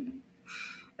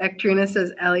 Ectrina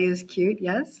says Ellie is cute.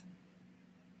 Yes.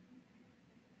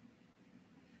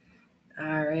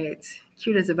 All right.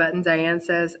 Cute as a button, Diane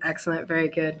says. Excellent. Very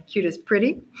good. Cute is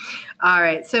pretty. All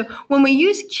right. So when we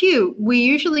use cute, we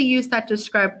usually use that to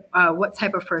describe what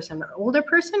type of person, an older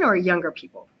person or younger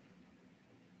people?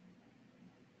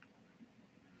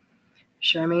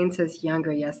 Charmaine says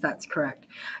younger. Yes, that's correct.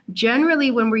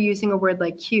 Generally, when we're using a word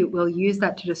like cute, we'll use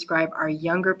that to describe our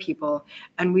younger people,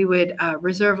 and we would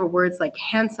reserve words like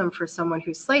handsome for someone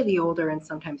who's slightly older and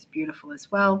sometimes beautiful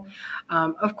as well.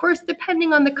 Of course,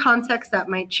 depending on the context, that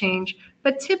might change,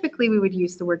 but typically we would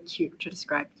use the word cute to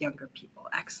describe younger people.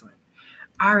 Excellent.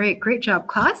 All right, great job,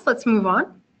 class. Let's move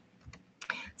on.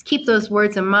 Keep those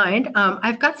words in mind.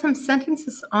 I've got some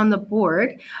sentences on the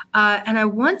board, and I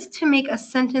want to make a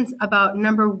sentence about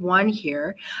number one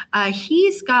here.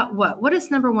 He's got what? What has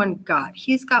number one got?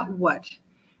 He's got what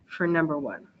for number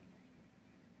one?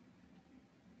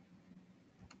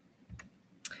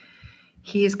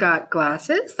 He's got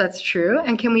glasses. That's true.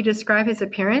 And can we describe his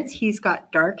appearance? He's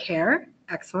got dark hair.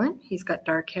 Excellent. He's got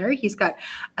dark hair. He's got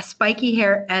a spiky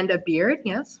hair and a beard.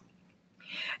 Yes.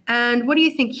 And what do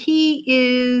you think? He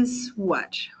is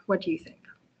what? What do you think?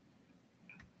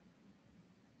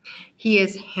 He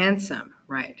is handsome,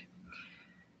 right?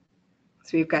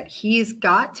 So we've got he's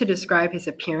got to describe his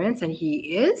appearance, and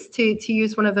he is to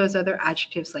use one of those other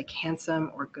adjectives like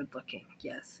handsome or good looking.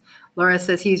 Yes. Laura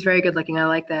says he's very good looking. I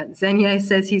like that. Xenia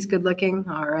says he's good looking.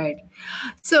 All right.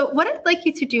 So what I'd like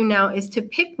you to do now is to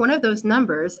pick one of those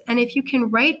numbers, and if you can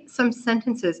write some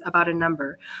sentences about a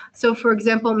number. So for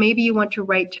example, maybe you want to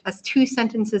write us 2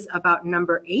 sentences about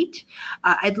number 8.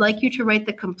 I'd like you to write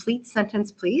the complete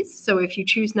sentence, please. So if you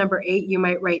choose number 8, you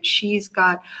might write she's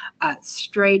got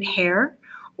straight hair,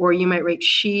 or you might write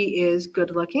she is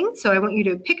good looking. So I want you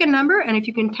to pick a number, and if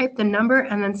you can type the number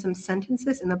and then some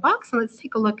sentences in the box, and let's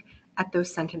take a look at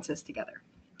those sentences together.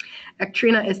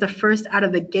 Ectrina is the first out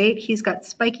of the gate. He's got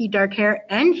spiky dark hair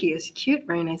and he is cute.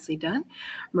 Very nicely done.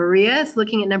 Maria is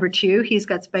looking at number 2. He's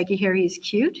got spiky hair. He's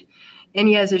cute.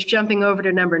 Inez is jumping over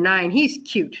to number 9. He's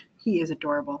cute. He is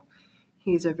adorable.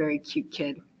 He's a very cute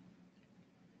kid.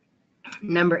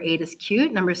 Number 8 is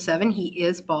cute. Number 7, he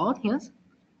is bald. Yes.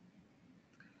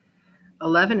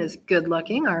 11 is good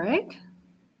looking. All right.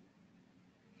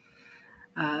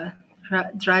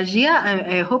 Drajia,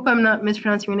 I hope I'm not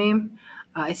mispronouncing your name.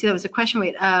 I see that was a question.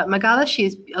 Wait, Magala, she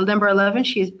is number 11.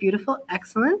 She is beautiful.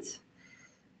 Excellent.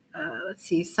 Let's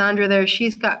see, Sandra there.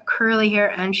 She's got curly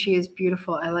hair and she is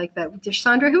beautiful. I like that.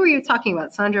 Sandra, who are you talking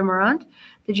about? Sandra Morant?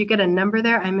 Did you get a number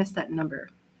there? I missed that number.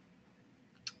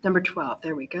 Number 12.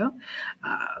 There we go.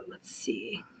 Let's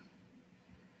see.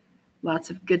 Lots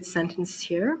of good sentences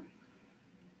here.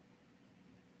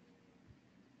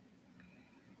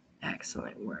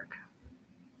 Excellent work.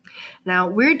 Now,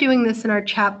 we're doing this in our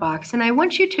chat box, and I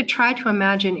want you to try to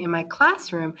imagine in my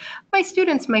classroom, my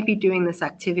students might be doing this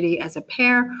activity as a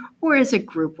pair or as a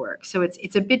group work. So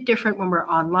it's a bit different when we're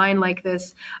online like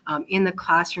this. In the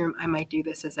classroom, I might do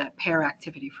this as a pair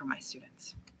activity for my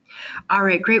students. All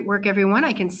right, great work, everyone.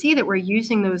 I can see that we're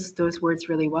using those words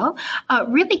really well.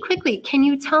 Really quickly, can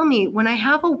you tell me, when I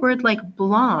have a word like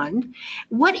blonde,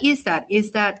 what is that?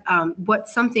 Is that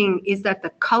is that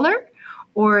the color?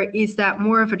 Or is that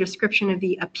more of a description of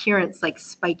the appearance like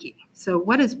spiky? So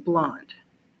what is blonde?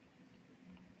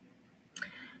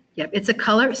 Yep, it's a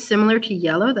color similar to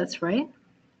yellow, that's right.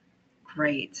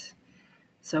 Great.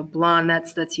 So blonde,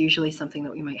 that's usually something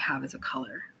that we might have as a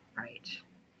color, right?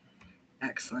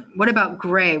 Excellent. What about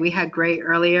gray? We had gray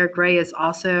earlier. Gray is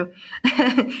also,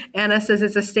 Anna says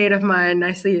it's a state of mind.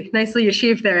 Nicely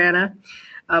achieved there, Anna.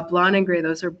 Blonde and gray,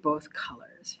 those are both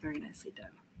colors. Very nicely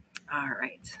done. All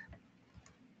right.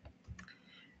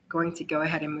 Going to go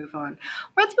ahead and move on.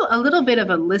 We're going to do a little bit of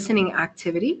a listening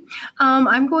activity.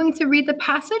 I'm going to read the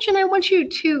passage, and I want you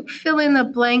to fill in the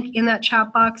blank in that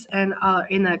chat box and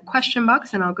in the question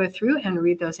box, and I'll go through and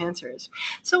read those answers.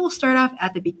 So we'll start off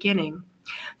at the beginning.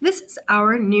 This is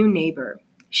our new neighbor.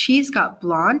 She's got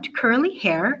blonde curly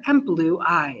hair and blue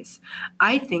eyes.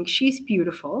 I think she's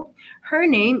beautiful. Her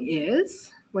name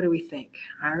is... What do we think?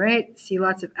 All right, see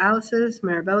lots of Alice's.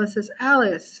 Marabella says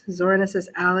Alice. Zorna says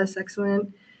Alice,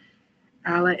 excellent.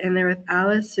 Ala in there with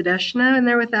Alice. Sudeshna in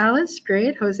there with Alice.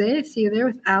 Great. Jose, I see you there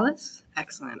with Alice.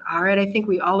 Excellent. All right, I think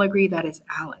we all agree that is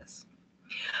Alice.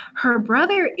 Her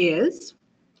brother is,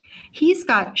 he's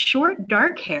got short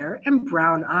dark hair and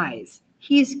brown eyes.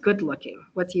 He's good looking.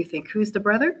 What do you think? Who's the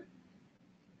brother?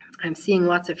 I'm seeing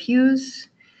lots of Hughs.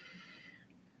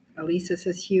 Elisa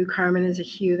says Hugh. Carmen is a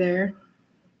Hugh there.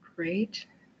 Great.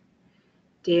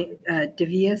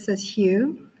 Devia says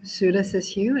Hugh. Sudha says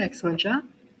Hugh. Excellent job.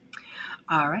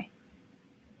 All right.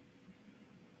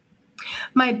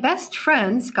 My best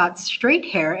friend's got straight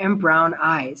hair and brown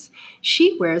eyes.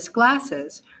 She wears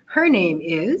glasses. Her name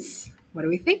is, what do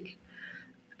we think?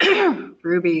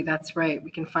 Ruby, that's right.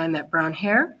 We can find that brown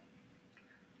hair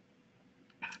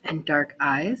and dark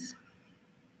eyes.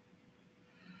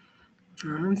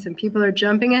 Some people are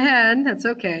jumping ahead. That's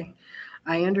okay.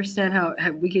 I understand how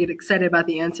we get excited about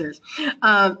the answers.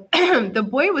 The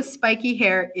boy with spiky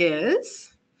hair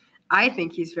is, I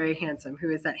think he's very handsome.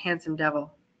 Who is that handsome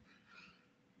devil?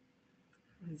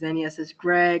 Xenia says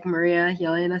Greg. Maria,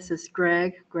 Yelena says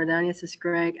Greg. Gordania says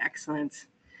Greg. Excellent.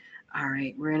 All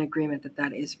right, we're in agreement that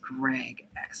that is Greg.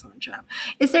 Excellent job.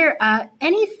 Is there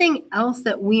anything else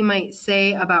that we might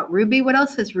say about Ruby? What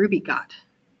else has Ruby got?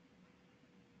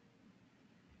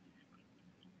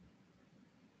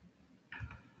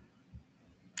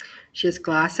 She has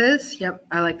glasses. Yep,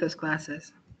 I like those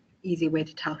glasses. Easy way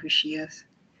to tell who she is.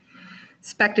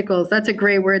 Spectacles, that's a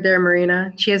great word there,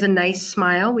 Marina. She has a nice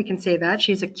smile. We can say that.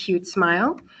 She has a cute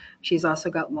smile. She's also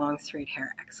got long, straight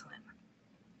hair. Excellent.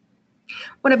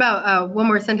 What about, one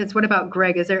more sentence, what about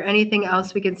Greg? Is there anything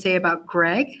else we can say about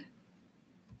Greg?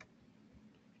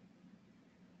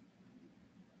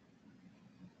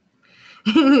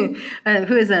 Who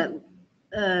is that?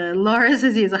 Laura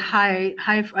says he has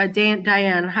a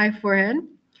Diane, high forehead.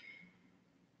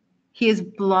 He has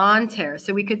blonde hair.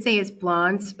 So we could say he has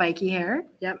blonde, spiky hair.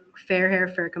 Yep, fair hair,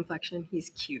 fair complexion. He's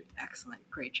cute. Excellent.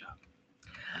 Great job.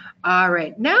 All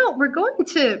right, now we're going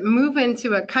to move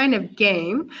into a kind of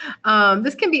game.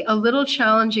 This can be a little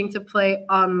challenging to play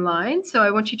online, so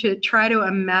I want you to try to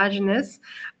imagine this.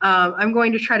 I'm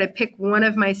going to try to pick one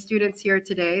of my students here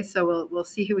today, so we'll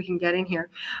see who we can get in here.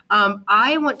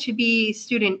 I want to be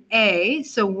student A,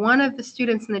 so one of the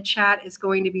students in the chat is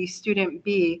going to be student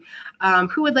B.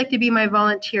 Who would like to be my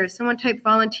volunteer? Someone type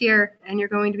volunteer, and you're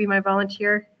going to be my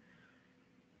volunteer.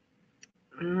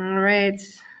 All right.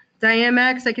 Diane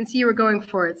Max, I can see you were going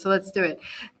for it, so let's do it.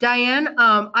 Diane,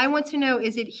 I want to know,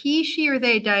 is it he, she, or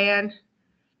they, Diane?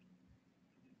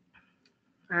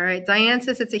 All right, Diane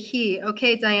says it's a he.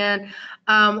 Okay, Diane.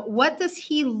 What does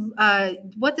he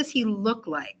look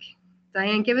like?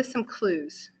 Diane, give us some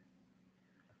clues.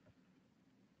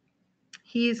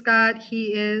 He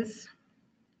is.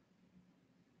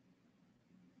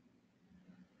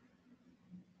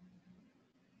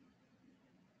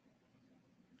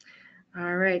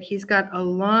 All right, he's got a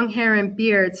long hair and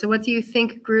beard. So what do you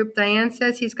think, group? Diane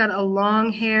says he's got a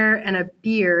long hair and a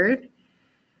beard.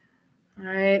 All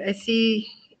right, I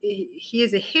see he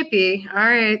is a hippie. All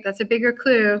right, that's a bigger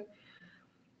clue.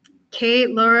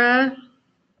 Kate, Laura,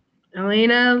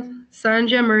 Elena,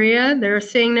 Sanja, Maria, they're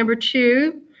saying number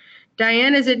 2.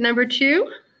 Diane, is it number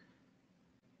 2?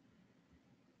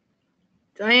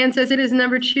 Diane says it is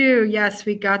number 2. Yes,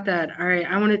 we got that. All right,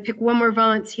 I want to pick one more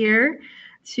volunteer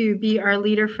to be our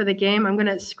leader for the game. I'm going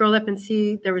to scroll up and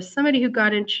see. There was somebody who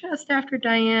got in just after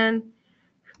Diane.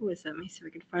 Who was that? Let me see if I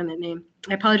can find that name.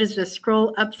 I apologize. Just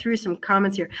scroll up through some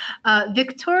comments here.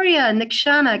 Victoria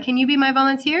Nikshana, can you be my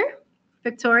volunteer?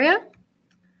 Victoria?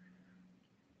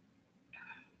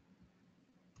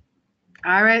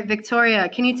 All right, Victoria,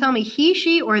 can you tell me he,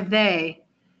 she, or they?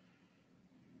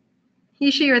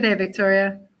 He, she, or they,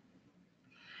 Victoria?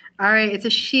 All right, it's a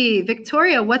she.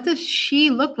 Victoria, what does she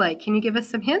look like? Can you give us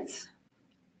some hints?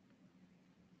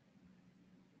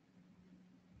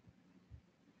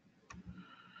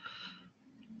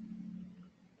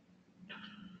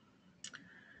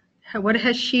 What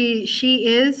has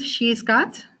she's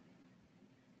got?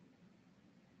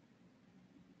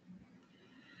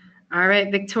 All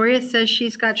right, Victoria says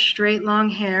she's got straight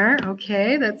long hair.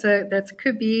 Okay, that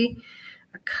could be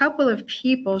a couple of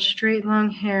people, straight long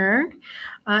hair.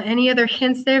 Any other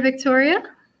hints there, Victoria?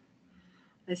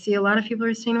 I see a lot of people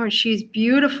are saying she's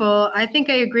beautiful. I think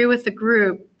I agree with the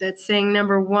group that's saying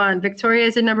number 1. Victoria,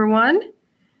 is it number 1?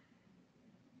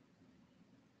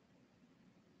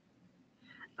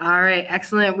 All right,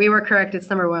 excellent. We were correct. It's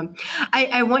number one.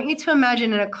 I want you to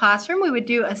imagine in a classroom, we would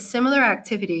do a similar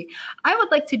activity. I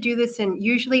would like to do this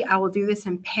usually I will do this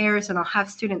in pairs, and I'll have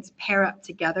students pair up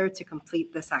together to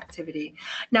complete this activity.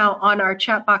 Now, on our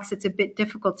chat box, it's a bit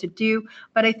difficult to do,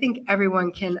 but I think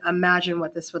everyone can imagine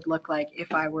what this would look like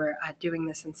if I were doing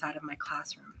this inside of my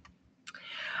classroom.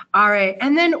 All right,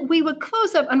 and then we would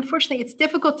close up. Unfortunately, it's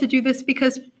difficult to do this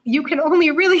because you can only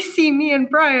really see me and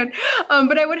Brian,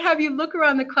 but I would have you look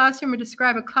around the classroom and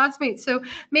describe a classmate. So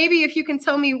maybe if you can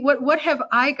tell me what have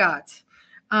I got?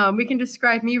 We can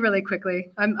describe me really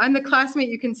quickly. I'm the classmate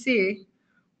you can see.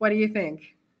 What do you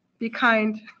think? Be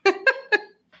kind.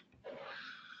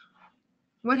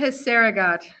 What has Sarah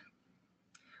got?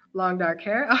 Long dark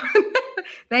hair.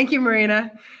 Thank you,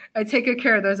 Marina. I take good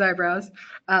care of those eyebrows.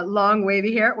 Long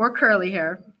wavy hair or curly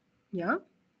hair. Yeah.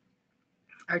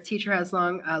 Our teacher has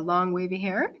long wavy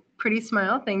hair. Pretty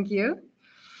smile. Thank you.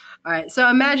 All right. So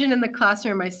imagine in the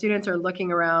classroom, my students are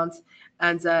looking around,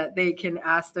 and they can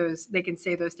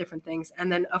say those different things.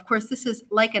 And then, of course, this is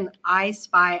like an I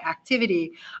Spy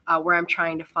activity where I'm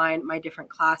trying to find my different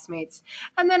classmates.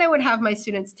 And then I would have my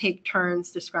students take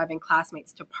turns describing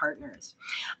classmates to partners.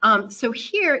 So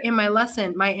here in my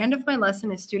lesson, my end of my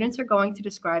lesson is students are going to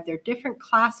describe their different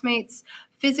classmates'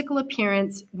 physical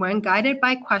appearance when guided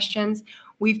by questions.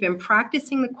 We've been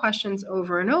practicing the questions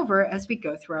over and over as we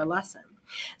go through our lesson.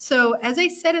 So as I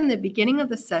said in the beginning of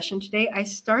the session today, I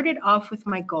started off with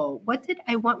my goal. What did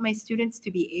I want my students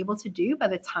to be able to do by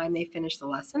the time they finish the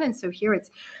lesson? And so here it's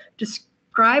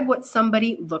describe what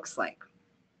somebody looks like.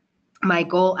 My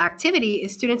goal activity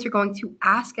is students are going to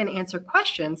ask and answer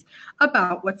questions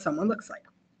about what someone looks like.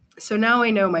 So now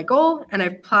I know my goal, and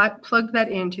I've plugged that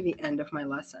into the end of my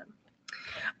lesson.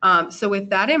 So with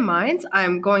that in mind,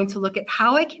 I'm going to look at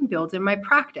how I can build in my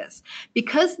practice.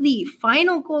 Because the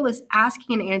final goal is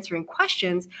asking and answering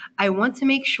questions, I want to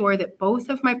make sure that both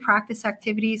of my practice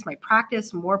activities, my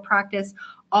practice, more practice,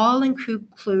 all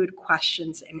include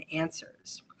questions and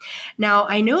answers. Now,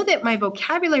 I know that my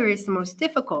vocabulary is the most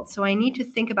difficult, so I need to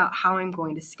think about how I'm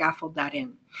going to scaffold that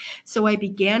in. So I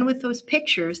began with those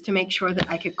pictures to make sure that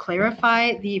I could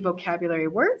clarify the vocabulary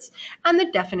words and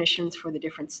the definitions for the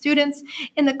different students.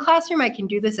 In the classroom, I can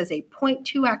do this as a point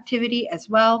 2 activity as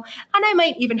well, and I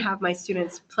might even have my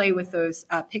students play with those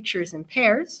pictures in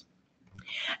pairs.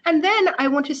 And then I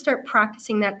want to start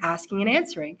practicing that asking and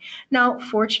answering. Now,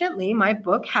 fortunately, my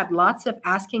book had lots of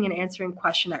asking and answering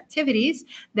question activities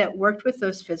that worked with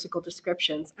those physical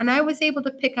descriptions. And I was able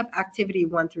to pick up activity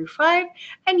 1 through 5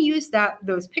 and use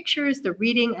those pictures, the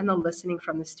reading, and the listening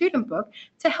from the student book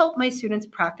to help my students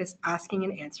practice asking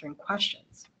and answering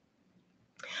questions.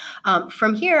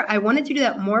 From here, I wanted to do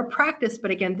that more practice,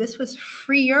 but again, this was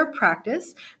freer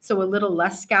practice, so a little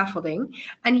less scaffolding.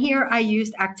 And here I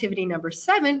used activity number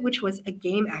 7, which was a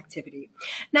game activity.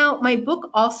 Now, my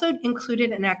book also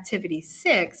included an activity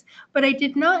 6, but I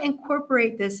did not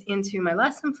incorporate this into my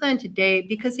lesson plan today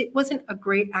because it wasn't a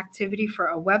great activity for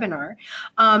a webinar.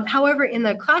 However, in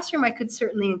the classroom, I could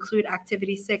certainly include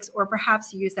activity 6 or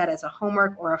perhaps use that as a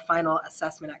homework or a final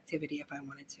assessment activity if I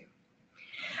wanted to.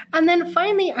 And then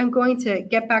finally, I'm going to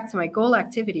get back to my goal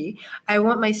activity. I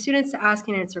want my students to ask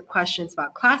and answer questions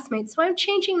about classmates, so I'm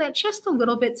changing that just a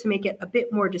little bit to make it a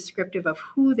bit more descriptive of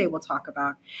who they will talk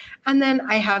about. And then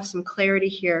I have some clarity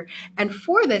here. And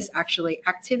for this, actually,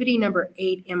 activity number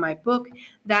 8 in my book,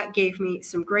 that gave me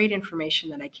some great information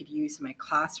that I could use in my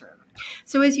classroom.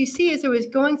 So as you see, as I was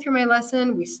going through my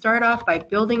lesson, we start off by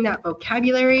building that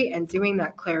vocabulary and doing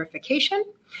that clarification.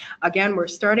 Again, we're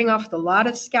starting off with a lot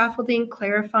of scaffolding,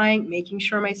 clarifying, making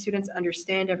sure my students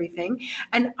understand everything.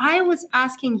 And I was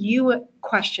asking you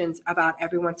questions about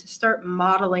everyone to start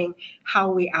modeling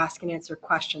how we ask and answer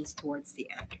questions towards the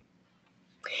end.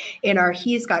 In our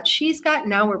he's got, she's got,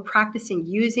 now we're practicing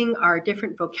using our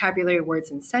different vocabulary words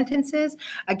and sentences.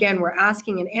 Again, we're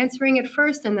asking and answering it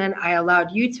first, and then I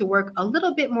allowed you to work a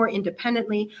little bit more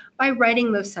independently by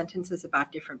writing those sentences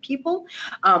about different people.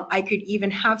 I could even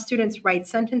have students write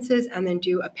sentences and then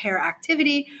do a pair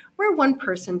activity where one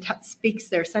person speaks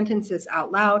their sentences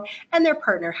out loud and their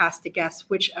partner has to guess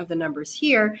which of the numbers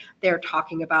here they're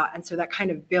talking about. And so that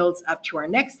kind of builds up to our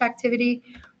next activity,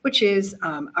 which is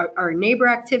our neighbor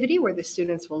activity, where the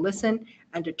students will listen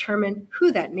and determine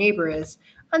who that neighbor is,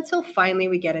 until finally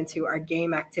we get into our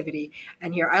game activity.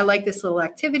 And here, I like this little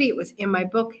activity. It was in my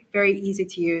book, very easy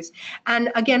to use.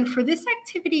 And again, for this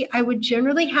activity, I would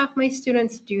generally have my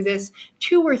students do this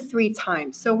 2 or 3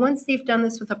 times. So once they've done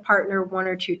this with a partner 1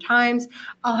 or 2 times,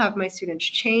 I'll have my students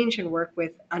change and work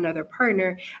with another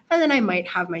partner, and then I might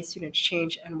have my students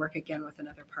change and work again with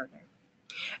another partner.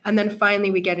 And then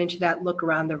finally, we get into that look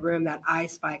around the room, that I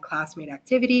Spy classmate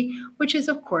activity, which is,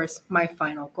 of course, my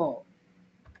final goal.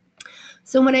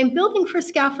 So when I'm building for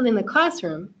scaffolding in the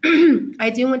classroom,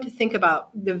 I do want to think about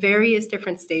the various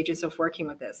different stages of working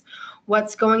with this.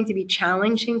 What's going to be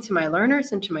challenging to my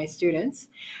learners and to my students,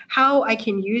 how I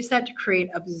can use that to create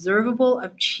observable,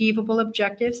 achievable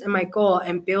objectives and my goal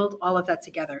and build all of that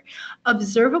together.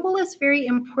 Observable is very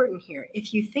important here.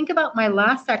 If you think about my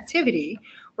last activity,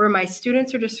 where my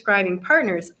students are describing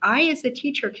partners, I as a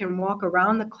teacher can walk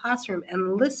around the classroom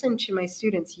and listen to my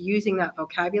students using that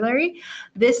vocabulary.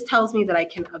 This tells me that I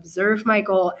can observe my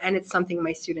goal and it's something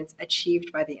my students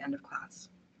achieved by the end of class.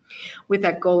 With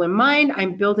that goal in mind,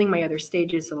 I'm building my other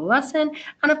stages of the lesson.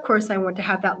 And of course, I want to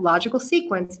have that logical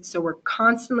sequence. So we're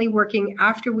constantly working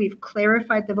after we've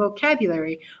clarified the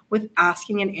vocabulary with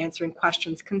asking and answering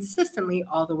questions consistently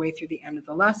all the way through the end of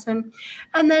the lesson.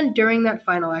 And then during that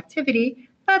final activity,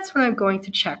 that's when I'm going to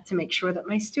check to make sure that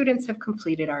my students have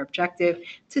completed our objective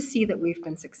to see that we've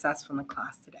been successful in the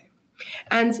class today.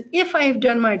 And if I have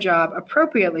done my job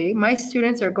appropriately, my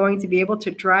students are going to be able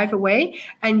to drive away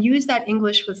and use that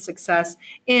English with success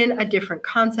in a different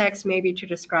context, maybe to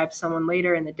describe someone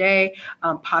later in the day,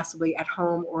 possibly at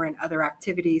home or in other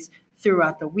activities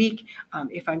throughout the week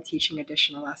if I'm teaching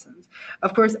additional lessons.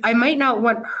 Of course, I might not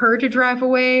want her to drive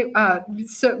away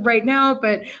right now,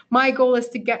 but my goal is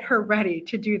to get her ready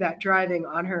to do that driving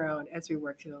on her own as we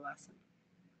work through the lesson.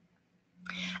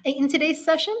 In today's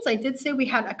sessions, I did say we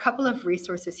had a couple of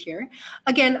resources here.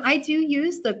 Again, I do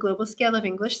use the global scale of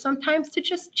English sometimes to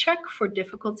just check for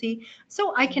difficulty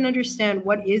so I can understand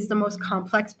what is the most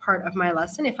complex part of my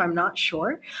lesson if I'm not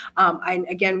sure.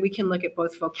 Again, we can look at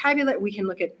both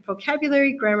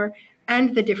vocabulary, grammar,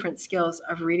 and the different skills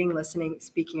of reading, listening,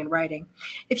 speaking, and writing.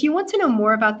 If you want to know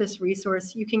more about this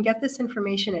resource, you can get this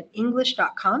information at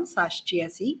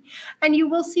english.com/GSE, and you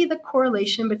will see the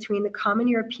correlation between the Common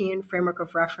European Framework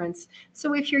of Reference.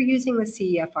 So if you're using the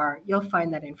CEFR, you'll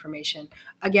find that information,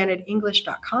 again, at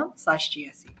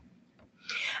english.com/GSE.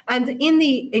 And in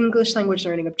the English language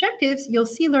learning objectives, you'll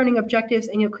see learning objectives,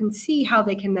 and you can see how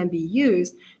they can then be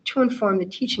used to inform the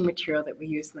teaching material that we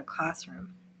use in the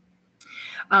classroom.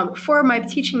 For my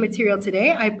teaching material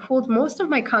today, I pulled most of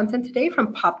my content today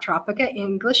from Pop Tropica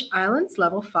English Islands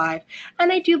Level 5,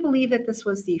 and I do believe that this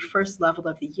was the first level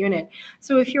of the unit.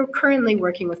 So if you're currently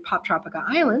working with Pop Tropica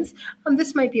Islands,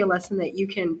 this might be a lesson that you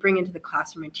can bring into the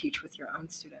classroom and teach with your own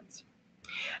students.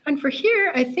 And for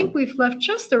here, I think we've left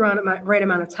just the right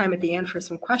amount of time at the end for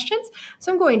some questions. So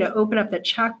I'm going to open up the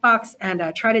chat box and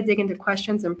try to dig into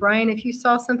questions. And Brian, if you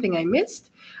saw something I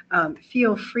missed,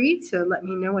 feel free to let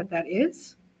me know what that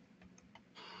is.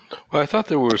 Well, I thought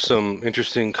there were some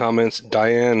interesting comments.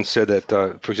 Diane said that,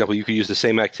 for example, you could use the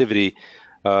same activity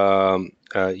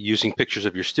using pictures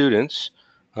of your students,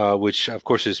 which of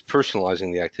course is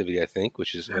personalizing the activity, I think,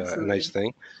 which is a nice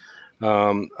thing.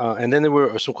 And then there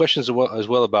were some questions as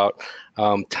well about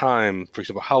time. For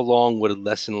example, how long would a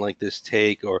lesson like this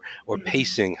take, or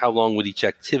pacing? How long would each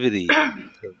activity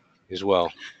take as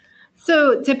well?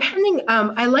 So depending,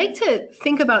 I like to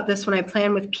think about this when I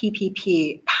plan with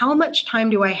PPP. How much time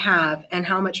do I have and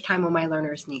how much time will my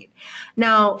learners need?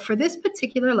 Now, for this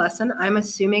particular lesson, I'm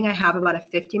assuming I have about a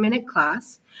 50-minute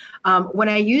class. When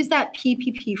I use that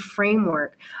PPP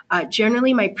framework,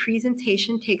 generally my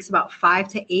presentation takes about 5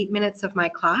 to 8 minutes of my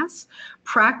class.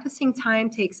 Practicing time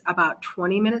takes about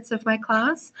 20 minutes of my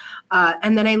class.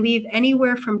 And then I leave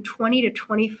anywhere from 20 to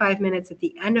 25 minutes at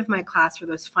the end of my class for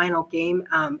those final game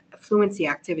fluency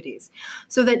activities.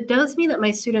 So that does mean that my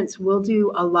students will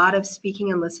do a lot of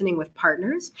speaking and listening with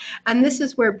partners. And this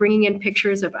is where bringing in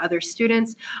pictures of other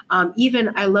students,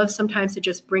 even I love sometimes to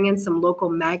just bring in some local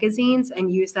magazines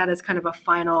and use that as kind of a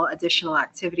final additional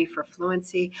activity for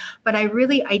fluency. But I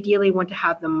really ideally want to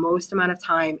have the most amount of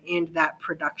time in that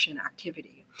production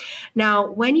activity.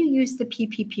 Now, when you use the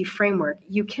PPP framework,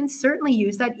 you can certainly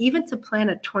use that even to plan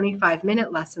a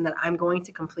 25-minute lesson that I'm going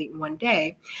to complete in one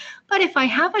day. But if I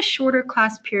have a shorter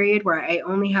class period where I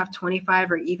only have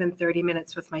 25 or even 30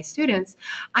 minutes with my students,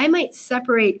 I might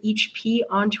separate each P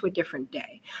onto a different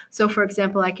day. So for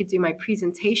example, I could do my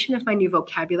presentation of my new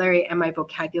vocabulary and my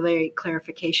vocabulary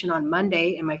clarification on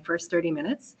Monday in my first 30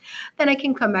 minutes. Then I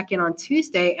can come back in on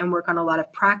Tuesday and work on a lot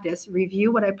of practice,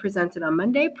 review what I presented on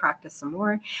Monday, practice some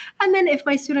more. And then if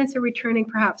my students are returning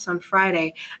perhaps on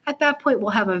Friday, at that point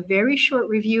we'll have a very short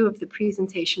review of the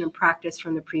presentation and practice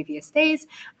from the previous days,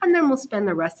 and then we'll spend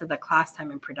the rest of the class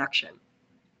time in production.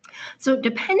 So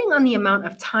depending on the amount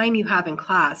of time you have in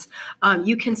class,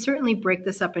 you can certainly break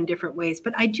this up in different ways.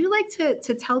 But I do like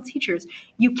to tell teachers,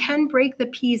 you can break the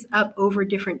Ps up over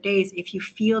different days if you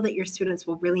feel that your students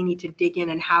will really need to dig in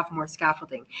and have more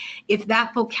scaffolding. If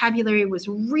that vocabulary was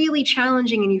really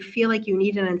challenging and you feel like you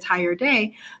need an entire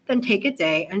day, then take a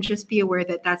day and just be aware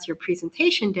that that's your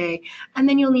presentation day. And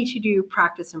then you'll need to do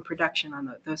practice and production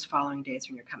on those following days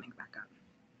when you're coming back up.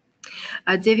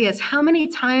 Divyas, how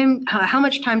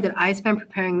much time did I spend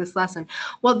preparing this lesson?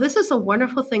 Well, this is a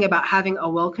wonderful thing about having a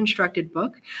well-constructed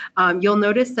book. You'll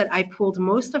notice that I pulled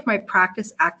most of my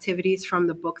practice activities from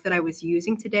the book that I was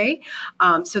using today.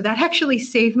 So that actually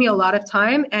saved me a lot of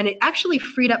time, and it actually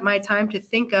freed up my time to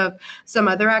think of some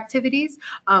other activities.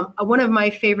 One of my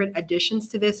favorite additions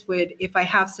to this would, if I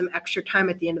have some extra time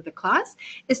at the end of the class,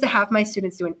 is to have my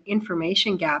students do an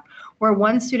information gap where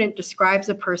one student describes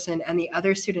a person and the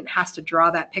other student has to draw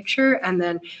that picture, and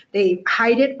then they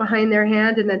hide it behind their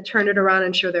hand and then turn it around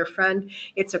and show their friend.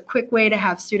 It's a quick way to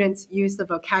have students use the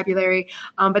vocabulary,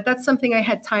 but that's something I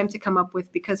had time to come up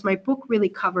with because my book really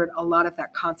covered a lot of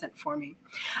that content for me.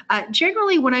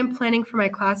 Generally, when I'm planning for my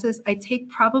classes, I take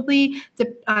probably,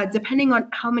 depending on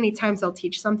how many times I'll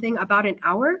teach something, about an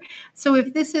hour. So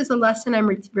if this is a lesson I'm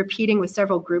repeating with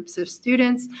several groups of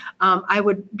students, I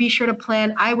would be sure to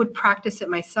plan. I would practice it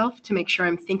myself to make sure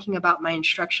I'm thinking about my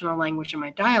instructional language and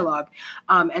my dialogue,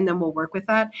 and then we'll work with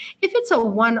that. If it's a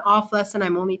one-off lesson,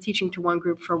 I'm only teaching to one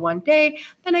group for one day,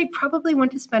 then I probably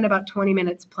want to spend about 20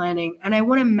 minutes planning, and I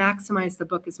want to maximize the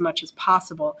book as much as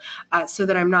possible so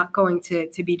that I'm not going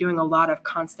to be doing a lot of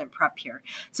constant prep here.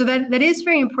 So that is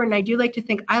very important. I do like to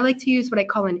think, I like to use what I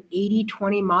call an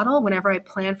 80-20 model whenever I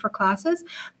plan for classes.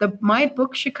 My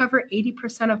book should cover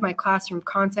 80% of my classroom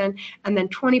content, and then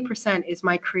 20% is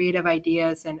my creative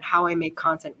ideas and how I make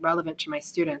content relevant to my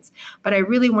students. But I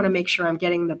really want to make sure I'm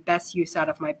getting the best use out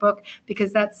of my book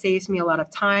because that saves me a lot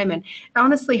of time and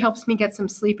honestly helps me get some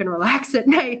sleep and relax at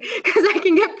night because I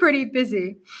can get pretty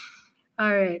busy.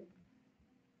 All right.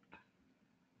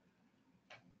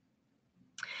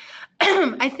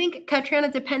 I think,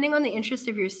 Katrina, depending on the interest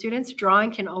of your students,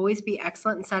 drawing can always be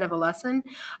excellent inside of a lesson.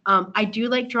 I do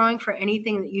like drawing for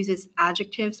anything that uses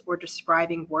adjectives or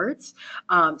describing words.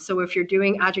 So if you're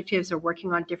doing adjectives or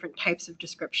working on different types of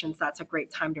descriptions, that's a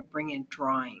great time to bring in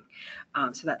drawing.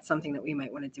 So that's something that we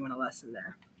might want to do in a lesson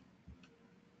there.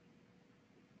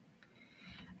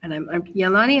 And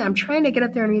Yelani, I'm trying to get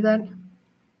up there and read that.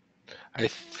 I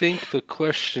think the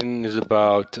question is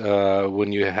about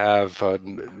when you have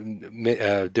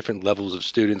different levels of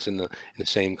students in the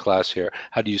same class here.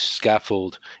 How do you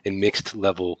scaffold in mixed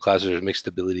level classes or mixed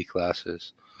ability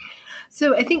classes?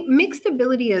 So I think mixed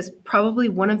ability is probably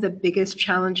one of the biggest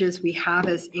challenges we have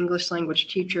as English language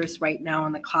teachers right now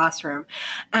in the classroom.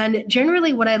 And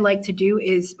generally what I like to do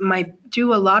is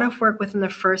do a lot of work within the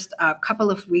first couple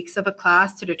of weeks of a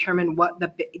class to determine what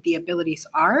the abilities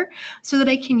are so that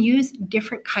I can use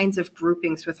different kinds of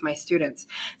groupings with my students.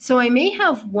 So I may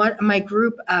have my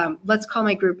group, let's call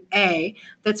my group A,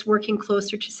 that's working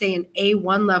closer to say an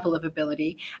A1 level of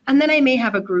ability. And then I may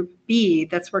have a group B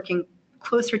that's working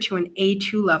closer to an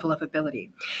A2 level of ability.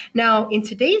 Now, in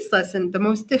today's lesson, the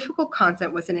most difficult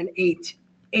content was in an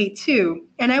A2,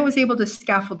 and I was able to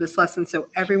scaffold this lesson so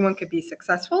everyone could be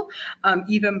successful,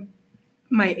 even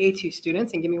my A2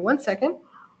 students. And give me 1 second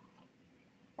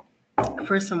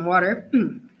for some water.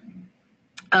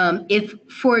 If,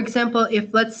 for example, if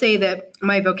let's say that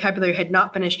my vocabulary had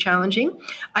not been as challenging,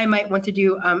 I might want to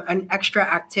do an extra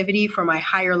activity for my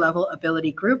higher level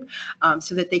ability group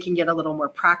so that they can get a little more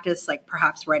practice, like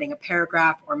perhaps writing a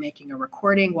paragraph or making a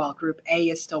recording while group A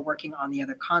is still working on the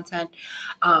other content.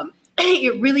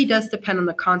 It really does depend on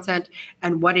the content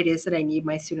and what it is that I need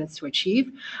my students to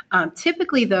achieve.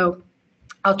 Typically, though,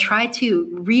 I'll try to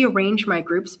rearrange my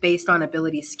groups based on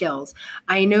ability skills.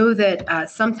 I know that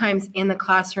sometimes in the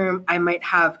classroom, I might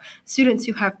have students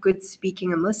who have good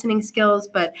speaking and listening skills,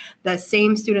 but the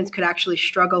same students could actually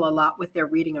struggle a lot with their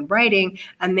reading and writing,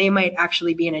 and they might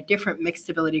actually be in a different mixed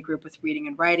ability group with reading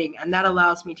and writing. And that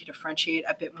allows me to differentiate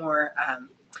a bit more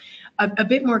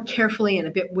carefully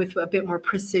and with a bit more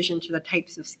precision to the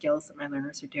types of skills that my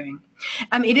learners are doing.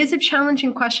 It is a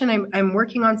challenging question. I'm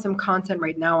working on some content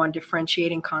right now on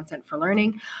differentiating content for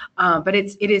learning, but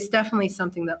it is definitely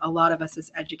something that a lot of us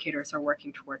as educators are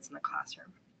working towards in the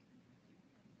classroom.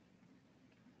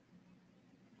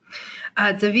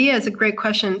 Davia is a great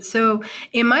question. So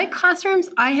in my classrooms,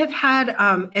 I have had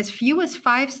as few as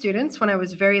 5 students when I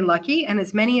was very lucky and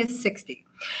as many as 60.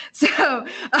 So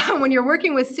when you're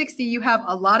working with 60, you have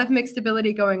a lot of mixed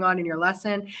ability going on in your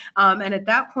lesson. And at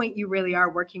that point, you really are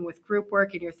working with group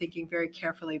work and you're thinking very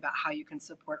carefully about how you can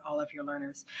support all of your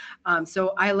learners.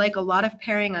 So I like a lot of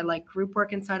pairing. I like group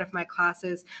work inside of my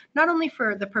classes, not only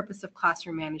for the purpose of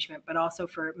classroom management, but also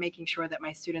for making sure that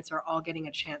my students are all getting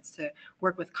a chance to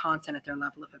work with content at their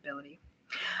level of ability.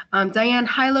 Diane,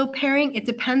 high-low pairing, it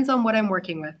depends on what I'm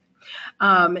working with.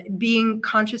 Being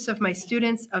conscious of my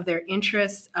students, of their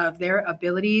interests, of their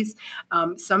abilities.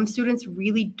 Some students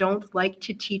really don't like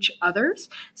to teach others,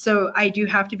 so I do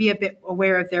have to be a bit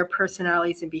aware of their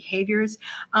personalities and behaviors.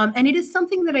 And it is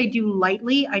something that I do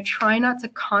lightly. I try not to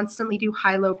constantly do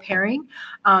high-low pairing.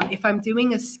 If I'm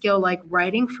doing a skill like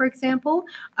writing, for example,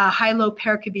 a high-low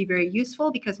pair could be very useful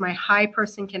because my high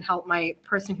person can help my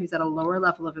person who's at a lower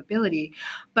level of ability.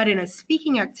 But in a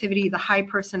speaking activity, the high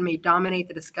person may dominate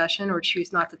the discussion or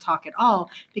choose not to talk at all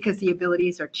because the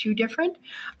abilities are too different.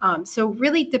 So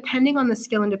really, depending on the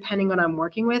skill and depending on what I'm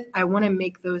working with, I want to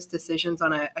make those decisions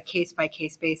on a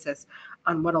case-by-case basis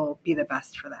on what will be the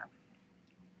best for them.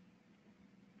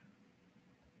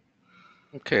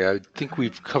 Okay, I think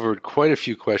we've covered quite a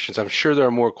few questions. I'm sure there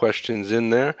are more questions in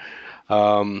there,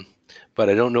 but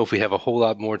I don't know if we have a whole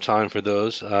lot more time for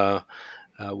those.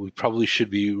 We probably should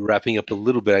be wrapping up a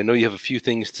little bit. I know you have a few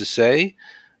things to say,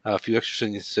 a few extra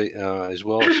things to say as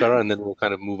well, Sarah, and then we'll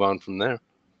kind of move on from there.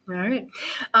 All right.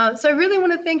 So I really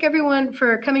want to thank everyone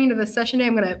for coming into the session today.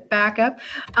 I'm going to back up.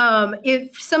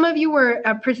 If some of you were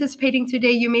participating today,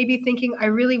 you may be thinking, I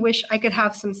really wish I could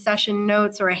have some session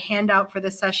notes or a handout for the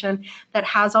session that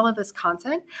has all of this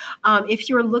content. If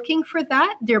you're looking for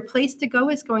that, their place to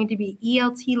go is going to be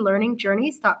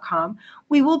eltlearningjourneys.com.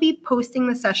 We will be posting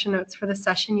the session notes for the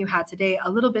session you had today a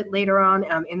little bit later on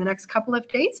in the next couple of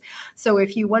days. So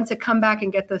if you want to come back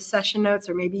and get those session notes,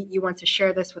 or maybe you want to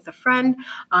share this with a friend,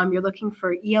 you're looking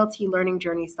for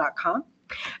eltlearningjourneys.com.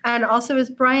 And also, as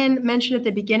Brian mentioned at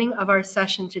the beginning of our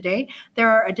session today, there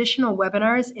are additional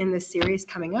webinars in this series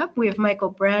coming up. We have Michael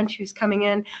Brandt, who's coming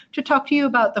in to talk to you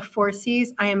about the 4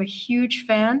 C's. I am a huge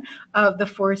fan of the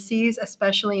 4 C's,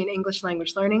 especially in English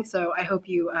language learning, so I hope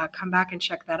you come back and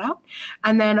check that out.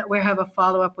 And then we have a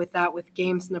follow-up with that with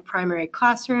games in the primary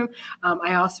classroom.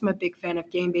 I also am a big fan of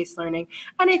game-based learning,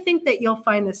 and I think that you'll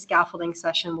find the scaffolding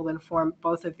session will inform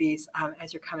both of these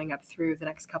as you're coming up through the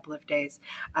next couple of days.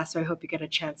 So I hope you get a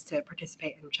chance to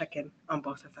participate and check in on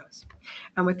both of those.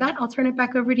 And with that, I'll turn it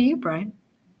back over to you, Brian.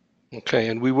 Okay,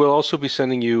 and we will also be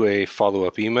sending you a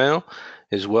follow-up email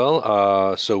as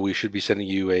well. So we should be sending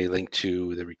you a link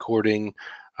to the recording,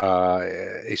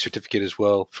 a certificate as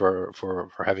well for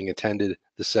having attended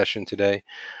the session today.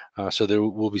 So there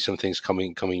will be some things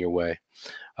coming your way.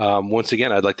 Once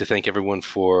again, I'd like to thank everyone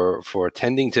for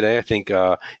attending today. I think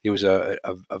it was a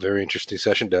very interesting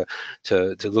session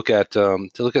to look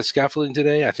at scaffolding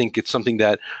today. I think it's something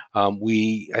that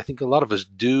I think a lot of us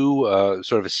do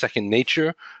sort of a second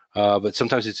nature. But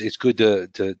sometimes it's good to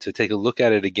take a look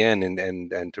at it again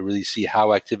and to really see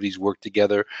how activities work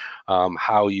together,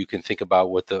 how you can think about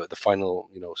what the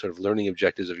final sort of learning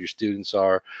objectives of your students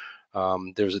are.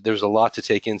 There's a lot to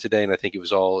take in today, and I think it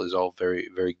was all very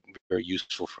very very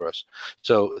useful for us.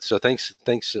 So thanks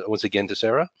once again to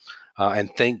Sarah,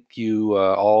 and thank you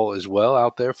all as well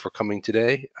out there for coming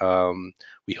today.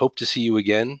 We hope to see you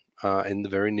again in the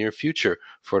very near future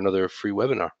for another free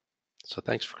webinar. So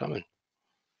thanks for coming.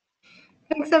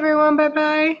 Thanks, everyone.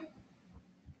 Bye-bye.